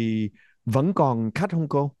thì vẫn còn khách không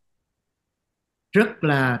cô? Rất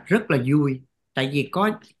là vui, tại vì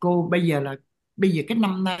có cô bây giờ là, bây giờ cái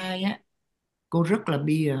năm nay á, cô rất là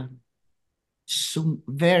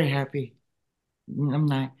very happy năm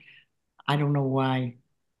nay. I don't know why,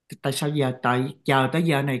 tại sao giờ tại chờ tới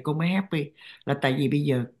giờ này cô mới happy, là tại vì bây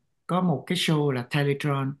giờ có một cái show là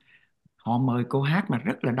Teletron, họ mời cô hát mà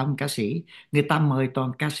rất là đông ca sĩ, người ta mời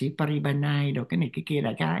toàn ca sĩ Paris by Night đồ cái này cái kia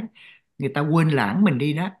đại cái, người ta quên lãng mình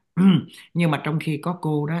đi đó. Nhưng mà trong khi có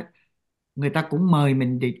cô đó, người ta cũng mời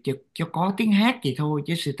mình để cho có tiếng hát gì thôi,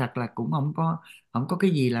 chứ sự thật là cũng không có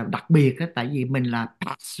cái gì là đặc biệt á, tại vì mình là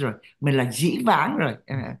pass rồi, mình là dĩ vãng rồi.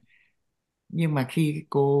 À, nhưng mà khi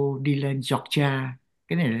cô đi lên Georgia,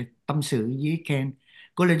 cái này là tâm sự với Ken,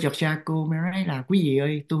 cô lên Georgia cô mới nói là quý vị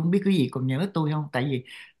ơi, tôi không biết quý vị còn nhớ tôi không, tại vì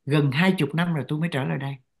gần 20 năm rồi tôi mới trở lại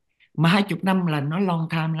đây, mà 20 năm là nó long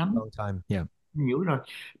time lắm, Long time. Yeah. hiểu rồi.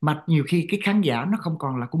 Mà nhiều khi cái khán giả nó không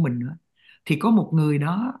còn là của mình nữa, thì có một người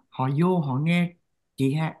đó họ vô họ nghe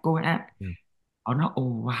chị hát, cô hát, Yeah. họ nói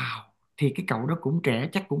ồ wow, thì cái cậu đó cũng trẻ,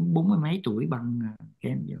 chắc cũng 40 mấy tuổi bằng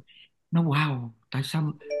Ken vậy. Nó wow, tại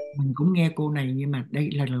sao mình cũng nghe cô này, nhưng mà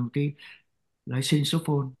đây là lần đầu tiên lại xin số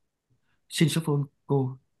phone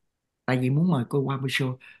cô, tại vì muốn mời cô qua bên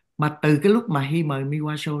show. Mà từ cái lúc mà Hy mời mi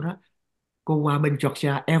qua show đó, cô qua bên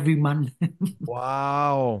Georgia every month.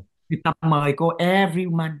 Wow. Người ta mời cô every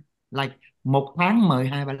month, like 1 tháng mời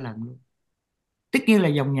 2 3 lần luôn. Tất nhiên là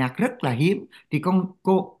dòng nhạc rất là hiếm, thì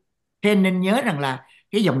cô Ken nên nhớ rằng là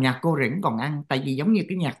cái dòng nhạc cô vẫn còn ăn, tại vì giống như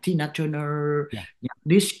cái nhạc Tina Turner, Yeah. nhạc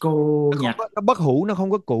disco, Nó không nhạc có, nó bất hủ, nó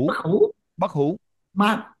không có bất cũ. hủ, Bất hủ.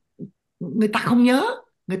 mà người ta không nhớ,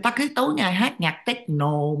 người ta cứ tối ngày hát nhạc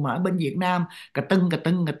techno mà ở bên Việt Nam cà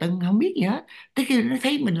tưng không biết gì hết, tới khi nó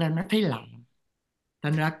thấy mình là nó thấy lạ,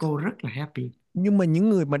 thành ra cô rất là happy. Nhưng mà những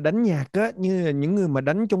người mà đánh nhạc á, như là những người mà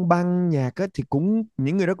đánh trong băng nhạc á, thì cũng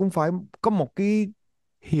những người đó cũng phải có một cái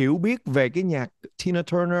hiểu biết về cái nhạc Tina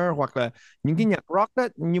Turner hoặc là những cái nhạc rock đó.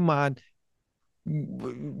 Nhưng mà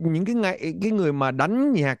những cái người mà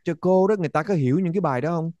đánh nhạc cho cô đó, người ta có hiểu những cái bài đó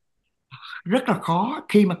không? Rất là khó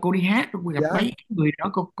khi mà cô đi hát, cô gặp Dạ. mấy người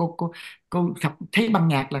đó, cô gặp thấy ban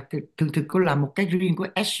nhạc là thường thường cô làm một cái riêng của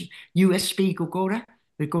USP của cô đó,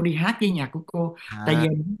 rồi cô đi hát với nhạc của cô. Tại vì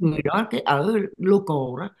À. những người đó cái ở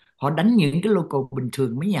local đó, họ đánh những cái local bình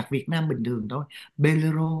thường, mấy nhạc Việt Nam bình thường thôi,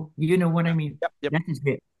 bolero, you know what I mean. Yep, yep. That is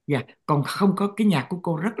it. Yeah. Còn không có, cái nhạc của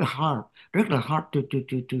cô rất là hard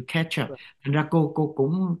to catch up. Thành ra cô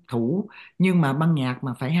cũng thủ, nhưng mà ban nhạc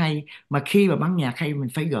mà phải hay, mà khi mà ban nhạc hay mình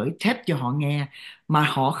phải gửi tape cho họ nghe, mà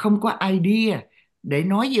họ không có idea để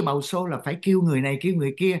nói với bầu show là phải kêu người này kêu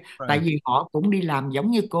người kia, tại Right. vì họ cũng đi làm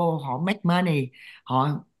giống như cô, họ make money,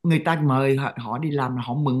 người ta mời họ đi làm là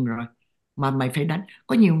họ mừng rồi, mà mày phải đánh.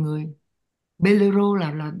 Có nhiều người bolero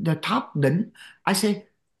là the top đỉnh. I say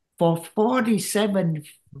for 47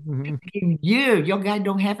 years your guy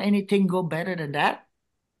don't have anything go better than that.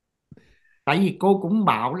 Tại vì cô cũng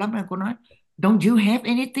bạo lắm, cô nói don't you have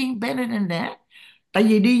anything better than that, tại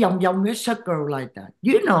vì đi vòng vòng cái circle like that,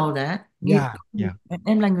 you know that, nghiệp. Yeah, yeah.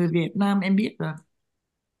 Em là người Việt Nam em biết rồi.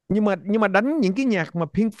 Nhưng mà đánh những cái nhạc mà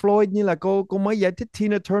Pink Floyd như là cô mới giải thích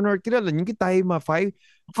Tina Turner, cái đó là những cái tay mà phải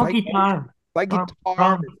Có phải guitar, phải có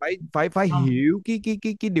guitar, có phải có. hiểu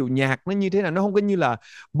cái điều nhạc nó như thế nào, nó không có như là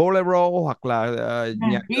bolero hoặc là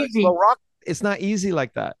nhạc Yeah, slow easy. rock. it's not easy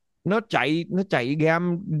like that. Nó chạy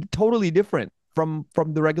gam totally different from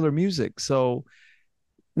the regular music. So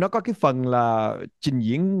nó có cái phần là trình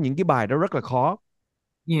diễn những cái bài đó rất là khó.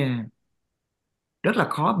 Yeah, rất là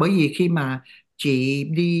khó, bởi vì khi mà chị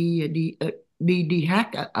đi đi đi đi hát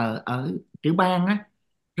ở tiểu bang á,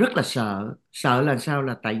 rất là sợ. Sợ là sao?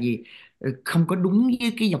 Là tại vì không có đúng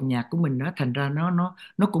với cái dòng nhạc của mình đó, thành ra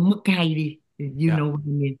nó cũng mất cái hay đi, you Yeah. know what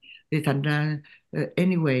I mean. Thì thành ra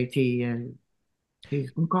anyway thì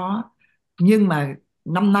cũng có. Nhưng mà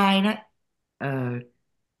năm nay đó, ờ,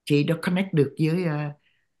 chị đã connect được với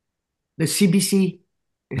the CBC.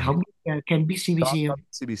 Không biết Ken biết CBC Có không?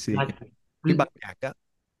 CBC, Là, cái ban nhạc á.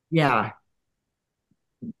 yeah.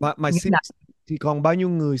 Mà Nhưng CBC thì còn bao nhiêu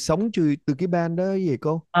người sống từ cái band đó vậy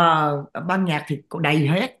cô? ban nhạc thì có đầy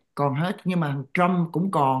hết, còn hết, nhưng mà drum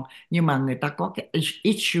cũng còn, nhưng mà người ta có cái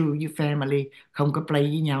issue với family, không có play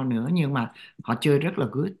với nhau nữa, nhưng mà họ chơi rất là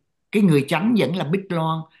good. Cái người chánh vẫn là Bích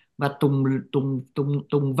Loan và Tùng Tùng Tùng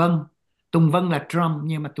Tùng Vân. Tùng Vân là drum,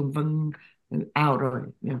 nhưng mà Tùng Vân out rồi.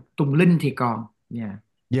 Tùng Linh thì còn. Yeah.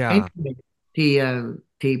 Yeah. Anyway, thì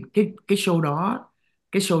thì cái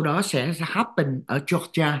show đó sẽ happen ở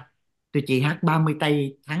Georgia. Tụi chị hát 30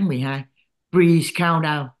 tây tháng 12. Breeze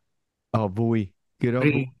Countdown. Ờ Vui, cái đó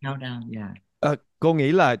vui. Breeze Countdown, yeah. Cô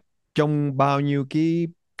nghĩ là trong bao nhiêu cái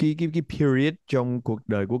period trong cuộc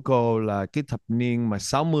đời của cô, là cái thập niên mà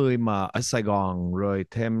 60 mà ở Sài Gòn, rồi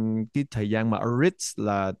thêm cái thời gian mà ở Ritz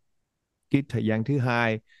là cái thời gian thứ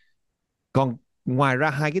hai, còn ngoài ra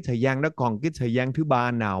hai cái thời gian đó còn cái thời gian thứ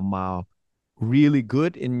ba nào mà really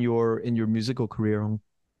good in your musical career không?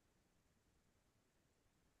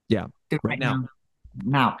 Yeah, Từ right right now. now.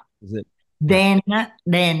 Nào, Is it? Yeah.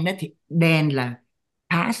 Dan thì Dan là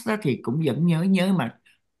past đó, thì cũng vẫn nhớ nhớ mà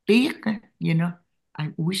tiếc á, I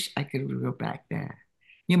wish I could go back there.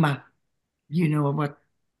 Nhưng mà you know what,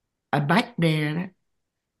 back there đó,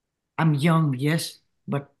 I'm young, yes,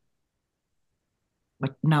 but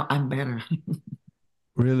now I'm better.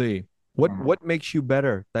 Really? What makes you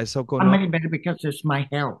better? Tại sao cô I'm nói? much better because it's my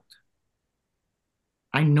health.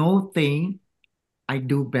 I know things, I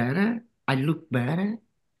do better, I look better,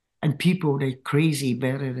 and people they crazy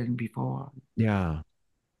better than before. Yeah.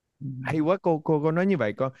 Hay Mhm. quá, cô nói như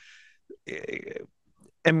vậy con.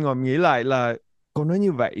 Em ngồi nghĩ lại là cô nói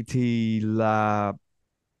như vậy thì là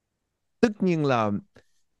tất nhiên là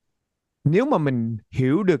nếu mà mình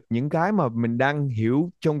hiểu được những cái mà mình đang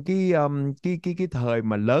hiểu trong cái thời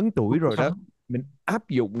mà lớn tuổi Cuộc rồi đó, sống. mình áp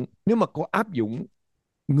dụng, nếu mà cô áp dụng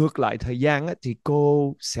ngược lại thời gian á, thì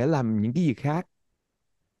cô sẽ làm những cái gì khác.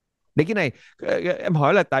 Để cái này em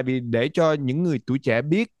hỏi là tại vì để cho những người tuổi trẻ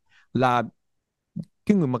biết là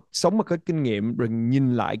cái người mà sống mà có kinh nghiệm rồi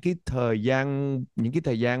nhìn lại cái thời gian, những cái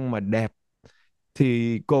thời gian mà đẹp,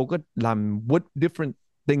 thì cô có làm what different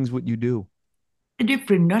things would you do? Cái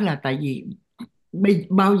different đó là tại vì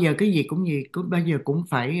bao giờ cái gì cũng gì, có bao giờ cũng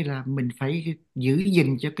phải là mình phải giữ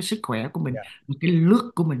gìn cho cái sức khỏe của mình, Yeah. cái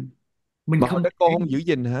look của mình Mà hồi không đó cô thể. không giữ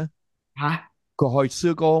gìn hả? Hả? Cô hồi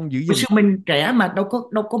xưa cô không giữ Hồi gìn? xưa mình trẻ mà đâu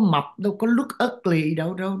có mập, đâu có look ugly,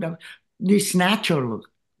 đâu đâu đâu. This natural,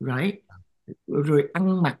 right? Rồi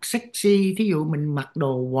ăn mặc sexy, thí dụ mình mặc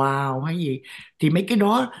đồ wow hay gì, thì mấy cái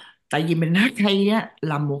đó, tại vì mình hát hay á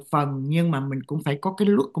là một phần, nhưng mà mình cũng phải có cái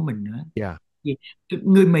look của mình nữa. Yeah. Vì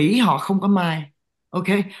người Mỹ họ không có mai, ok.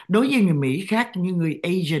 Đối với người Mỹ khác, như người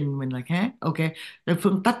Asian mình là khác, ok. Tôi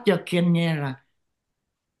phân tích cho Ken nghe là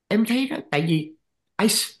em thấy đó, tại vì I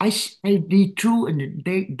I I đi through in a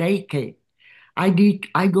decade.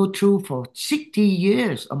 I go through for 60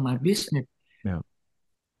 years of my business. Yeah.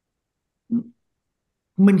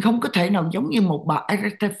 Mình không có thể nào giống như một bà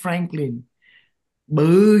Aretha Franklin,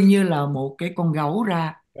 bự như là một cái con gấu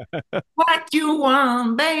ra. What you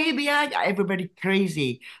want, baby? Everybody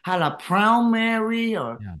crazy. Hay là Proud Mary,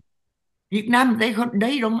 or Yeah. Việt Nam,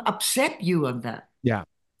 they don't upset you on that. Yeah.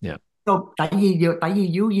 Yeah. Tại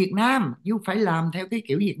vì you Việt Nam, you phải làm theo cái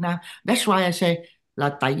kiểu Việt Nam. That's why I say,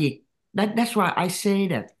 là tại vì that's why I say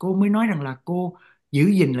that, cô mới nói rằng là cô giữ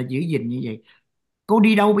gìn là giữ gìn như vậy. Cô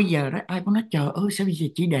đi đâu bây giờ đó, ai cũng nói trời ơi sao bây giờ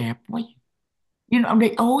chị đẹp quá. Ông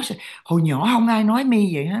đây ôi hồi nhỏ không ai nói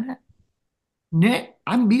mi vậy hết á.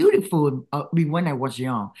 I'm beautiful when I was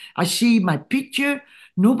young. I see my picture.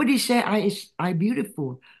 Nobody say I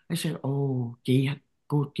beautiful. I said, oh,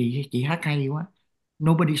 chị hát hay quá.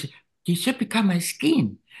 Nobody said, she said because my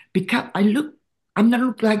skin. Because I'm not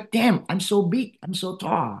look like them. I'm so big. I'm so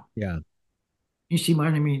tall. Yeah. You see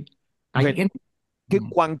what I mean? Tại Vậy vì cái cái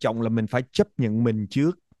quan trọng là mình phải chấp nhận mình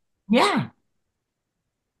trước. yeah.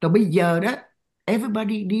 Rồi bây giờ đó,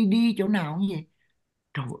 everybody đi đi chỗ nào cũng vậy.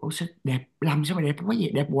 Trời ơi sao đẹp, làm sao mà đẹp quá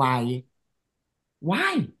vậy, đẹp hoài vậy.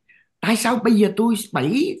 Why? Tại sao bây giờ tôi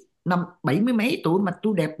bảy mươi mấy tuổi mà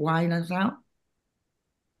tôi đẹp hoài là sao?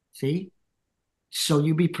 See, so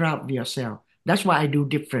you be proud of yourself. That's why I do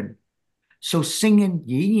different. So singing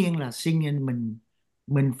dĩ nhiên là singing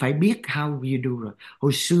mình phải biết how you do rồi.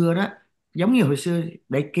 Hồi xưa đó, giống như hồi xưa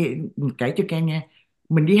để kể cho Ken nghe,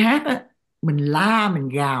 mình đi hát á, mình la mình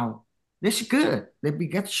gào, that's good, they be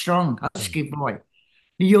get strong husky voice.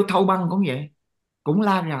 Đi vô thâu băng cũng vậy, cũng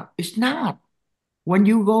la gào. It's not. When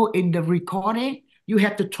you go in the recording, you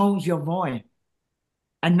have to tone your voice,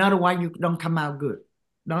 and otherwise you don't come out good.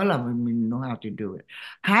 Đó là mình know how to do it.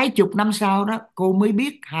 20 năm sau đó cô mới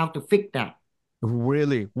biết how to fix that.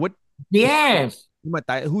 Really? What? Yes. Nhưng mà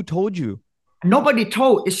tại who told you? Nobody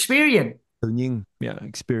told. Experience. Tự nhiên, yeah,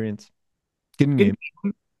 experience, kinh Kinh- nghiệm.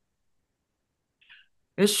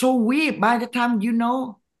 It's so weird. By the time you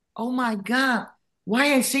know, oh my God,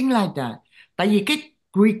 why I sing like that? Tại vì cái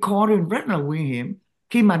recording rất là nguy hiểm.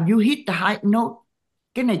 Khi mà you hit the high note,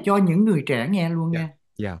 cái này cho những người trẻ nghe luôn Yeah, nha.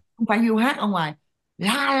 yeah. Không phải you hát ở ngoài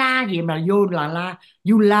la la gì mà vô là la,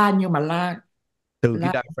 you la nhưng mà la Từ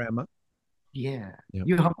cái la diaphragm á. yeah, Yeah.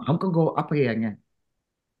 you không có go up here nha.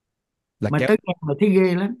 Là Mà kéo. tới nghe mà thấy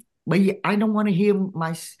ghê lắm. Bởi vì I don't want to hear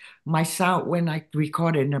my sound when I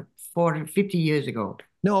recorded 40, 50 years ago.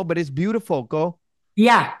 No, but it's beautiful, cô.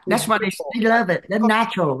 Yeah, It's that's why they beautiful. still love it. They're Có,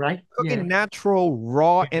 natural, right? có cái Yeah. natural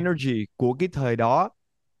raw energy của cái thời đó.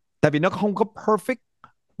 Tại vì nó không có perfect,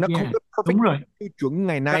 nó không Yeah. có perfect Đúng rồi. tiêu chuẩn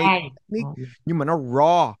ngày nay Right. technique, Oh, yeah. nhưng mà nó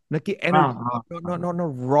raw, nó cái energy, Wow, nó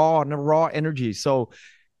raw, nó raw energy. So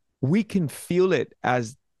we can feel it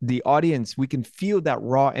as the audience. We can feel that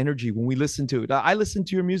raw energy when we listen to it. I listen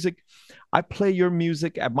to your music. I play your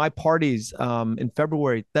music at my parties in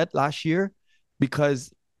February that last year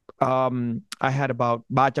because I had about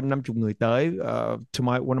 350 người tới to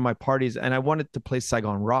my one of my parties, and I wanted to play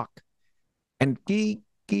Saigon rock. And cái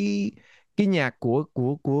cái nhạc của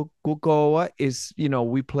cô á is, you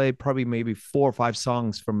know, we play probably maybe 4 or 5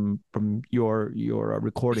 songs from your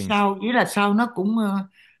recordings. sao ý là sao nó cũng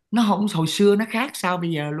nó không hồi xưa nó khác sao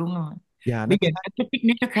bây giờ luôn rồi. Yeah, nó Bây giờ khác, cái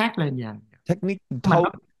technique nó khác là giờ technique mà nó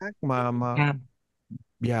totally khác mà à,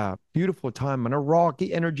 yeah, beautiful time mà nó raw, cái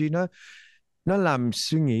energy nó làm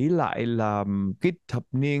suy nghĩ lại là cái thập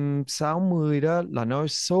niên 60 đó là nó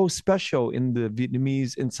so special in the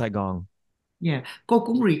Vietnamese in Saigon. yeah. Cô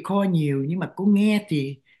cũng record nhiều nhưng mà cô nghe thì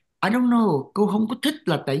I don't know, cô không có thích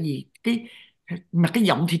là tại vì cái mà cái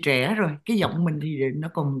giọng thì trẻ rồi, cái giọng mình thì nó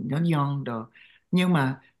còn nó young rồi. Nhưng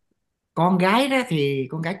mà con gái đó thì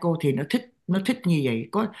con gái cô thì nó thích như vậy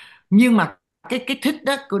có. Nhưng mà cái thích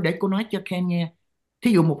đó cô để cô nói cho Ken nghe.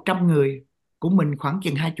 Thí dụ 100 người của mình khoảng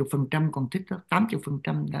chừng 20% còn thích đó,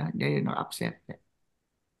 80% đó để nó upset.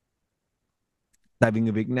 Tại vì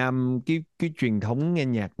người Việt Nam cái truyền thống nghe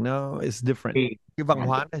nhạc nó is different, Thì cái văn dạ,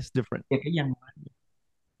 hóa nó is different. về cái văn hóa.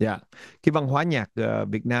 Dạ, cái văn hóa nhạc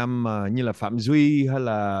Việt Nam như là Phạm Duy hay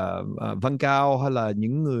là Văn Cao hay là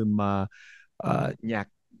những người mà Ừ. nhạc,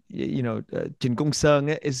 you know, Trịnh Công Sơn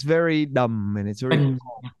ấy, it's very dumb and it's very, Tình,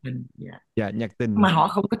 nhạc tình, dạ. dạ, nhạc tình. Mà họ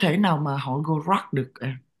không có thể nào mà họ go rock được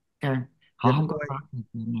Karen. Dạ Họ đúng không có rồi. rock được.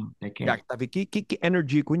 Tại Dạ, tại vì cái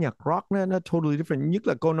energy của nhạc rock nó totally different. Nhất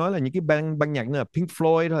là cô nói là những cái ban nhạc như là Pink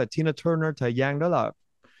Floyd hay là Tina Turner thời gian đó là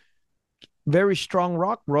very strong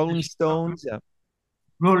rock, Rolling Stones. Dạ.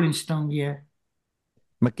 Rolling Stone, yeah.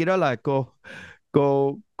 Mà cái đó là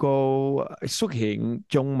cô xuất hiện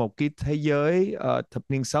trong một cái thế giới thập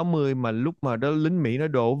niên 60 mà lúc mà đó lính Mỹ nó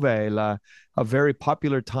đổ về là a very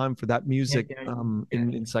popular time for that Yeah, music yeah,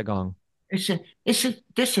 yeah. in Saigon. This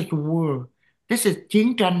is a war. This is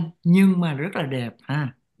chiến tranh nhưng mà rất là đẹp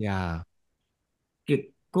ha. Yeah.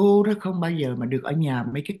 Cô đó không bao giờ mà được ở nhà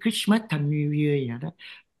mấy cái Christmas thành New Year vậy đó,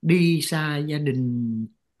 đi xa gia đình,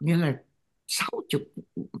 nghĩa là 60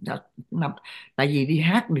 năm. Tại vì đi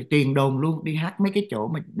hát được tiền đồn luôn, đi hát mấy cái chỗ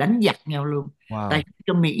mà đánh giặc nhau luôn. Wow. Tại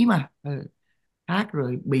trong Mỹ mà hát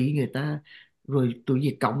rồi bị người ta, rồi tụi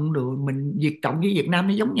Việt Cộng, rồi mình Việt Cộng với Việt Nam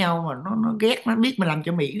nó giống nhau mà nó ghét, nó biết mình làm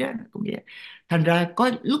cho Mỹ đó, nó cũng ghét. Thành ra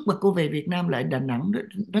có lúc mà cô về Việt Nam lại Đà Nẵng,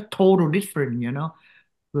 nó total different, you know.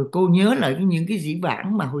 Rồi cô nhớ lại những cái dĩ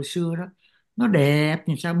vãng mà hồi xưa đó, nó đẹp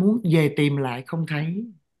làm sao, muốn về tìm lại không thấy,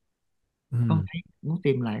 không Hmm. thấy, muốn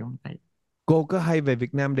tìm lại không thấy. Cô có hay về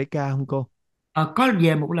Việt Nam để ca không cô? Có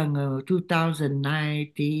về một lần 2096,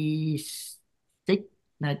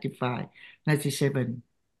 95,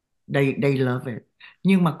 97, they love it.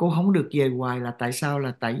 Nhưng mà cô không được về hoài là tại sao,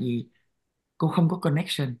 là tại vì cô không có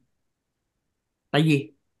connection. Tại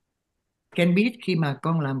vì Ken biết khi mà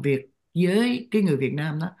con làm việc với cái người Việt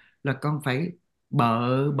Nam đó là con phải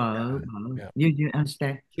bợ Yeah, bợ bợ, yeah. như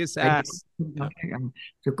understand. Kiss Tại vì ass. Yeah.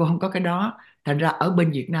 rồi cô không có cái đó, thành ra ở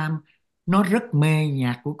bên Việt Nam nó rất mê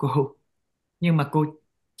nhạc của cô, nhưng mà cô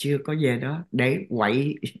chưa có về đó để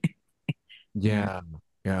quậy. Yeah.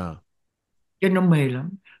 Yeah. Cho nó mê lắm.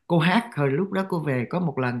 Cô hát hồi lúc đó cô về, có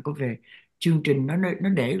một lần cô về chương trình nó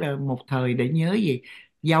để là một thời để nhớ gì,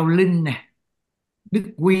 Giao Linh nè,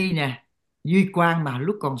 Đức Huy nè, Duy Quang mà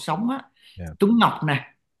lúc còn sống á, Yeah. Tuấn Ngọc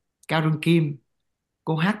nè, Cao Đăng Kim.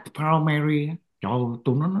 Cô hát Proud Mary á, trời ơi,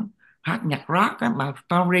 tụi nó hát nhạc rock á, mà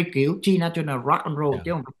Proud Mary kiểu Tina Turner rock and roll Yeah.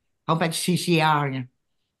 chứ không phải CCR nha.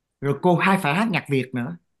 Rồi cô hay phải hát nhạc Việt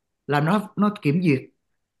nữa, là nó kiểm duyệt,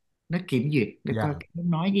 nó kiểm duyệt để coi Yeah. nó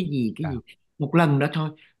nói cái gì cái Yeah. gì. Một lần đó thôi,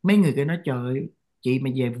 mấy người kia nói trời ơi, chị mà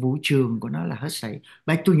về vũ trường của nó là hết sảy.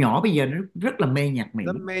 Bởi tôi nhỏ bây giờ nó rất là mê nhạc Mỹ,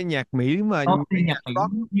 Nó mê nhạc Mỹ mà nó mê mê nhạc nhạc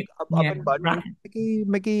Mỹ, rock. Ở nhạc bên bển rock.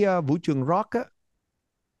 cũng mấy cái vũ trường rock á.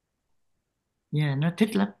 Yeah, nó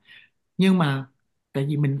thích lắm. Nhưng mà tại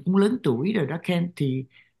vì mình cũng lớn tuổi rồi đó Ken, thì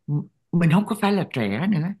mình không có phải là trẻ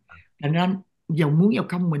nữa, thành ra giàu muốn giàu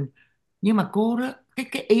không mình. Nhưng mà cô đó,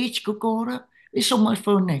 cái age của cô đó, it's so much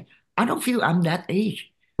fun này. I don't feel I'm that age.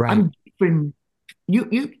 Right. I'm different.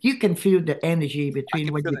 You can feel the energy I between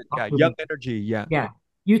can when feel you it. talk Yeah. to me. Young energy. Yeah. Yeah,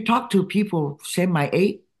 you talk to people same my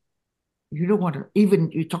age, you don't want to even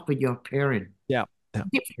you talk with your parent, Yeah. Yeah.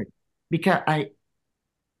 different, because I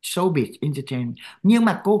showbiz entertainment. Nhưng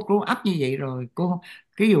mà cô grow up như vậy rồi, cô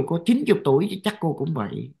ví dụ cô 90 tuổi thì chắc cô cũng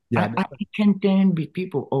vậy. Yeah. Đúng rồi. I can stand with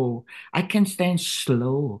people old. I can stand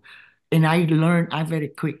slow, and I learn I very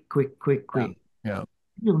Yeah. quick. Yeah.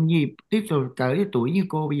 Ví dụ như tiếp tục cỡ tuổi như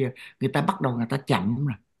cô bây giờ, người ta bắt đầu người ta chậm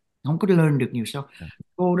rồi, không có learn được nhiều sau. Yeah.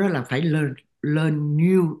 Cô đó là phải learn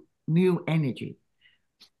new energy,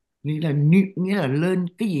 nghĩa là learn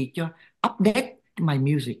cái gì cho update my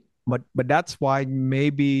music. But that's why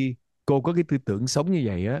maybe cô có cái tư tưởng sống như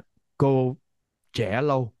vậy á. Cô trẻ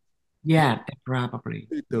lâu. Yeah, probably.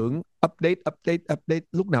 Tư tưởng update, update, update,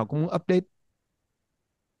 lúc nào cũng muốn update.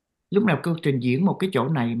 Lúc nào cô trình diễn một cái chỗ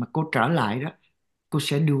này mà cô trở lại đó, cô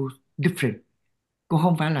sẽ do different. Cô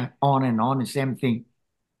không phải là on the same thing.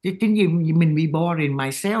 Chứ chính vì mình bị boring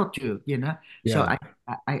myself too, you know. So Yeah.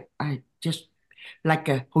 I just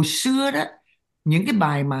like hồi xưa đó, những cái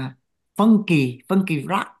bài mà funky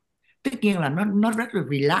rock, tất nhiên là nó rất là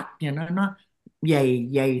relax nha, nó dày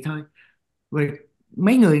dày thôi. Rồi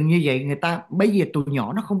mấy người như vậy, người ta bây giờ tụi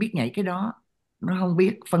nhỏ nó không biết nhảy cái đó, nó không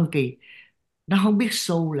biết funky, nó không biết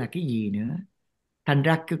soul là cái gì nữa. Thành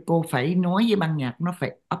ra cô phải nói với ban nhạc nó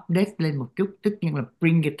phải update lên một chút, tất nhiên là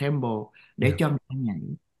bring the tempo để Yeah. cho người ta nhảy.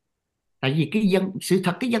 Tại vì sự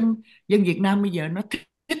thật cái dân dân Việt Nam bây giờ nó thích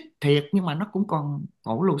thiệt, nhưng mà nó cũng còn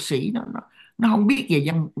cổ lỗ sĩ, nó không biết về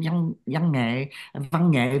văn nghệ,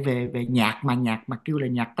 văn nghệ về về nhạc mà kêu là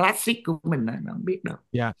nhạc classic của mình nó không biết đâu.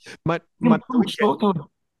 Yeah. mà Nhưng mà mà có một số thôi.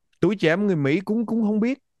 tuổi trẻ người Mỹ cũng cũng không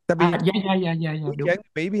biết, tại vì Dạ, tuổi trẻ đúng. người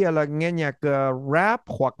Mỹ bây giờ là nghe nhạc rap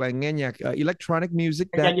hoặc là nghe nhạc electronic music,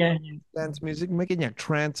 Dạ. dance music, mấy cái nhạc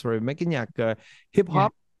trance rồi mấy cái nhạc hip Dạ,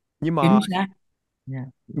 hop. Nhưng mà chính xác. Dạ.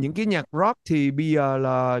 những cái nhạc rock thì bây giờ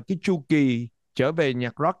là cái chu kỳ trở về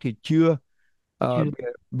nhạc rock thì chưa, Chưa.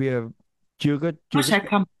 bây giờ chưa có Nó sẽ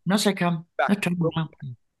không, back. nó trend không.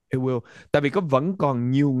 It will. Tại vì có vẫn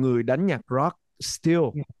còn nhiều người đánh nhạc rock still.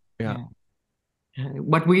 Dạ. Yeah. Dạ.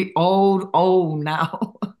 But we all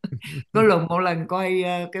now. Có một lần coi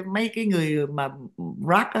cái mấy cái người mà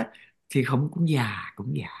rock á, thì không, cũng già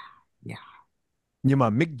già. Nhưng mà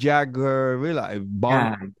Mick Jagger với lại Bon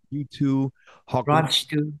À, U2 họ cũng, Rod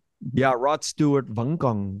Stewart. yeah, Rod Stewart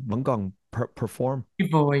vẫn còn perform. Cái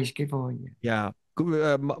voice. Yeah.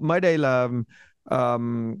 Mới đây là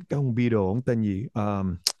cái ông Beatle, ông tên gì?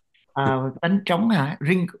 The, Đánh trống hả?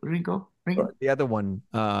 Ringo. the other one.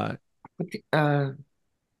 Ờ,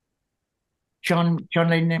 John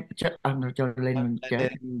Lennon. John Lennon chết.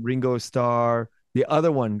 Lennon, Ringo Starr, the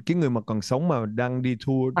other one, cái người mà còn sống mà đang đi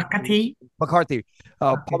tour. McCarthy. McCarthy,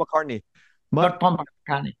 Paul Okay. McCartney. Mới Paul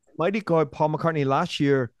McCartney. mới đi coi Paul McCartney last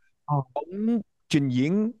year. Oh, Ông trình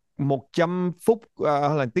diễn 100 phút,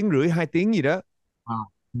 hay là tiếng rưỡi 2 tiếng gì đó, wow.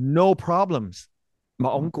 no problems. Mà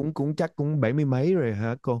ông cũng cũng chắc cũng 70 mấy rồi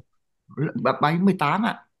hả cô? 78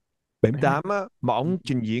 ạ. 70. 78 á, mà ông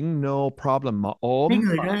trình diễn no problem, mà mấy ốm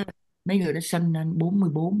người mà. đó mấy người đó sinh năm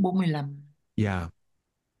 44 45. Yeah.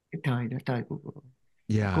 Cái thời đó thời của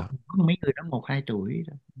Yeah. mấy người đó 1 2 tuổi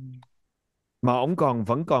rồi. Ừ. Mà ông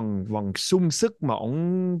vẫn còn sung sức, mà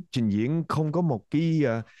ông trình diễn không có một cái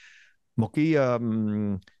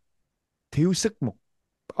thiếu sức một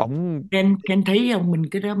ông. Ken thấy không, mình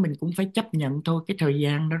cái đó mình cũng phải chấp nhận thôi, cái thời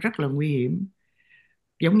gian đó rất là nguy hiểm.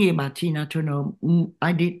 giống như bà Tina Turner.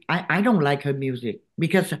 I don't like her music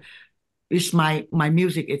because it's my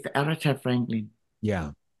music is Aretha Franklin. Yeah,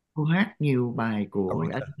 Cô hát nhiều bài của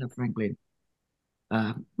Aretha. Aretha Franklin.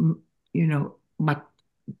 Uh, you know, but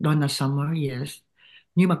Donna Summer, yes.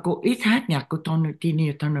 Nhưng mà cô ít hát nhạc của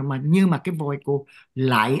Tina Turner, mà nhưng mà cái voice cô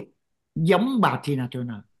lại giống bà Tina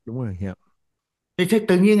Turner. Đúng rồi, yeah. Thì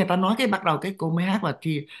tự nhiên người ta nói cái bắt đầu cái cô mới hát là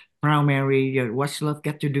thì Proud Mary, What's Love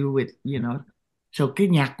Got to Do With, So cái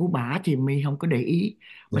nhạc của bà thì mi không có để ý.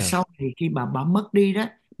 Mà Yeah, sau thì khi bà mất đi đó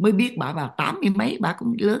mới biết bà 80 mấy, bà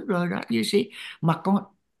cũng lớn rồi đó, you see. Mà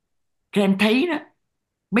các em thấy đó,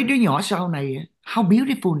 mấy đứa nhỏ sau này how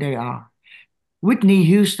beautiful they are.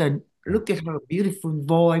 Whitney Houston, yeah, look at her beautiful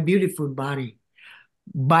voice, beautiful body.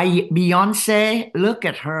 Beyonce, look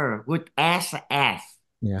at her with ass.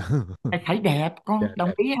 yeah. Em thấy đẹp, con Đẹp, đồng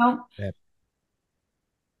đẹp, ý không? đẹp.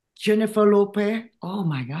 Jennifer Lopez, oh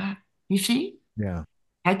my God, you see? Yeah,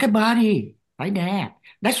 Phải cái body, phải đẹp.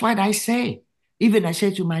 That's what I say. Even I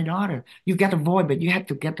say to my daughter, you got a voice, but you have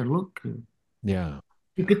to get the look. yeah,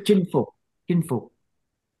 You yeah. cứ chinh phục.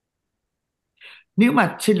 Nếu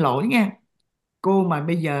mà xin lỗi nha, cô mà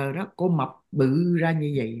bây giờ đó, cô mập bự ra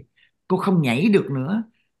như vậy, cô không nhảy được nữa.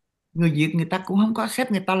 Người Việt người ta cũng không có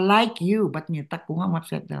accept, người ta like you, but người ta cũng không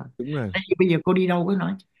accept đâu. Đúng rồi. Tại vì bây giờ cô đi đâu có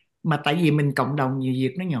nói. Mà tại vì mình cộng đồng người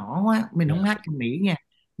Việt nó nhỏ quá, mình Yeah, không hát trong Mỹ nha.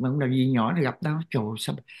 Mà cộng đồng gì nhỏ thì gặp đâu, trời ơi,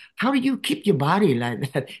 sao, how do you keep your body like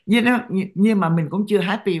that? Nhưng mà mình cũng chưa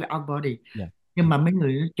happy with our body. yeah. Nhưng mà mấy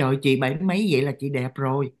người nói, trời chị bảy mấy vậy là chị đẹp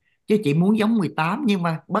rồi. Chứ chị muốn giống 18, nhưng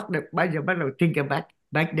mà bây giờ bắt đầu think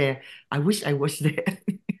back there. I wish I was there.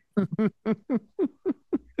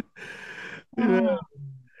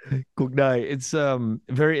 Cuộc đời, it's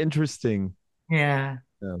very interesting. Yeah.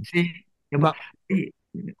 Yeah. See, nhưng mà Mà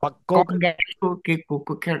mà cô con có gái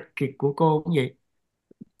của cô cũng vậy.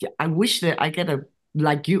 I wish that I get a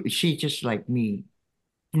like you. She just like me,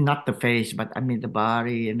 not the face, but I mean the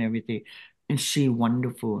body and everything. And she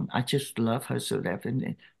wonderful. I just love her so that, and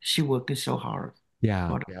she working so hard. yeah,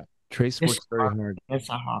 But yeah. Trace that's works very hard. hard. That's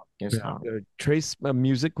a hard. That's Yeah, hard. Trace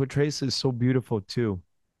music with Trace is so beautiful too.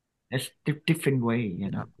 That's different way,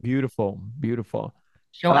 Yeah, beautiful, beautiful.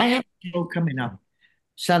 So I have a show coming up.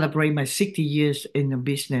 Celebrate my 60 years in the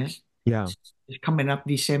business. Yeah. It's coming up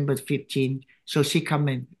December 15th. So she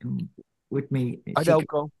coming with me. Ở đâu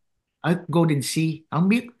cô? Ở Golden Sea. Không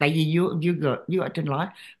biết tại vì you ở trên đó.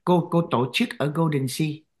 Cô tổ chức ở Golden Sea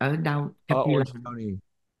ở đâu Happy Orange Land. County.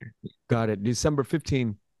 Got it. December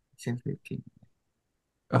 15th. December 15th.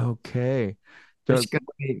 Okay. Trời, Let's go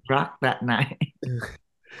rock that night.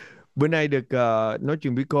 bữa nay được nói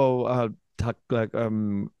chuyện với cô thật là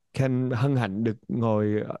Ken hân hạnh được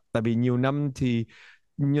ngồi tại vì nhiều năm thì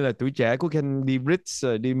như là tuổi trẻ của Ken đi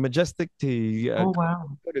Ritz đi Majestic thì Oh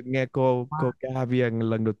wow. có được nghe cô Wow. Javier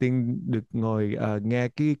lần đầu tiên được ngồi nghe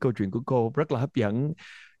cái câu chuyện của cô rất là hấp dẫn.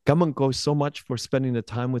 Cảm ơn cô so much for spending the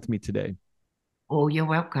time with me today. Oh, you're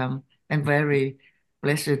welcome. I'm very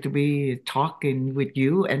blessed to be talking with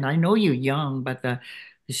you. And I know you're young, but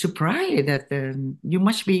surprised that you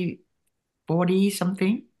must be 40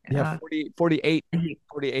 something. Yeah, 40, 48,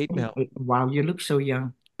 48 now. Wow, you look so young.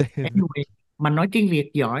 Anyway, mà nói tiếng Việt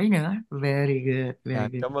giỏi nữa. Very good, À, very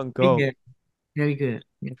good. cảm ơn Very cô. good, very good.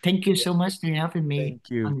 Yeah, thank you so much for having me Thank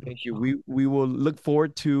you. on your Thank you. show. We will look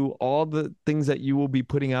forward to all the things that you will be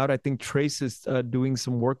putting out. I think Trace is doing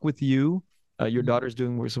some work with you. Your daughter's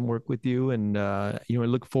doing some work with you, and I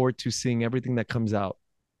look forward to seeing everything that comes out.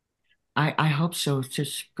 I hope so.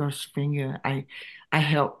 Just cross finger. I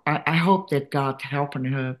hope that God helping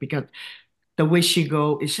her because the way she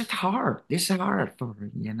go, it's just hard. It's hard for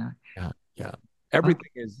her, you know. Yeah, yeah.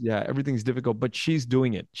 Uh, Everything's difficult, but she's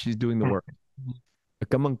doing it. She's doing the work.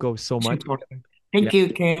 Cảm ơn cô so much. Thank Yeah,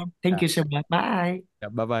 you, Ken. Thank yeah, you so much. Bye. yeah.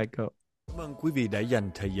 Bye bye cô. Cảm ơn quý vị đã dành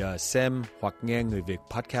thời giờ xem hoặc nghe Người Việt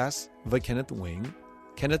Podcast với Kenneth Nguyễn.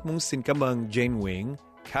 Kenneth muốn xin cảm ơn Jane Nguyễn,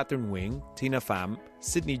 Catherine Nguyễn, Tina Phạm,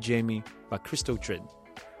 Sydney Jamie và Crystal Trịnh.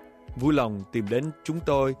 Vui lòng tìm đến chúng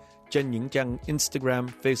tôi trên những trang Instagram,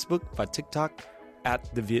 Facebook và TikTok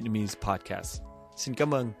 @TheVietnamesePodcast. Xin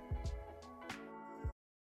cảm ơn.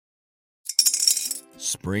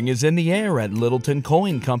 Spring is in the air at Littleton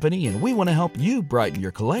Coin Company, and we want to help you brighten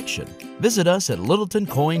your collection. Visit us at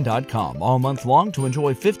littletoncoin.com all month long to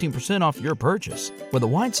enjoy 15% off your purchase. With a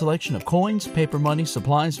wide selection of coins, paper money,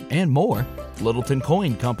 supplies, and more, Littleton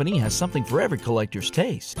Coin Company has something for every collector's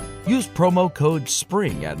taste. Use promo code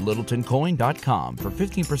SPRING at littletoncoin.com for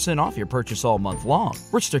 15% off your purchase all month long.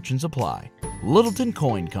 Restrictions apply. Littleton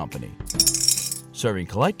Coin Company. Serving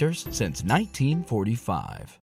collectors since 1945.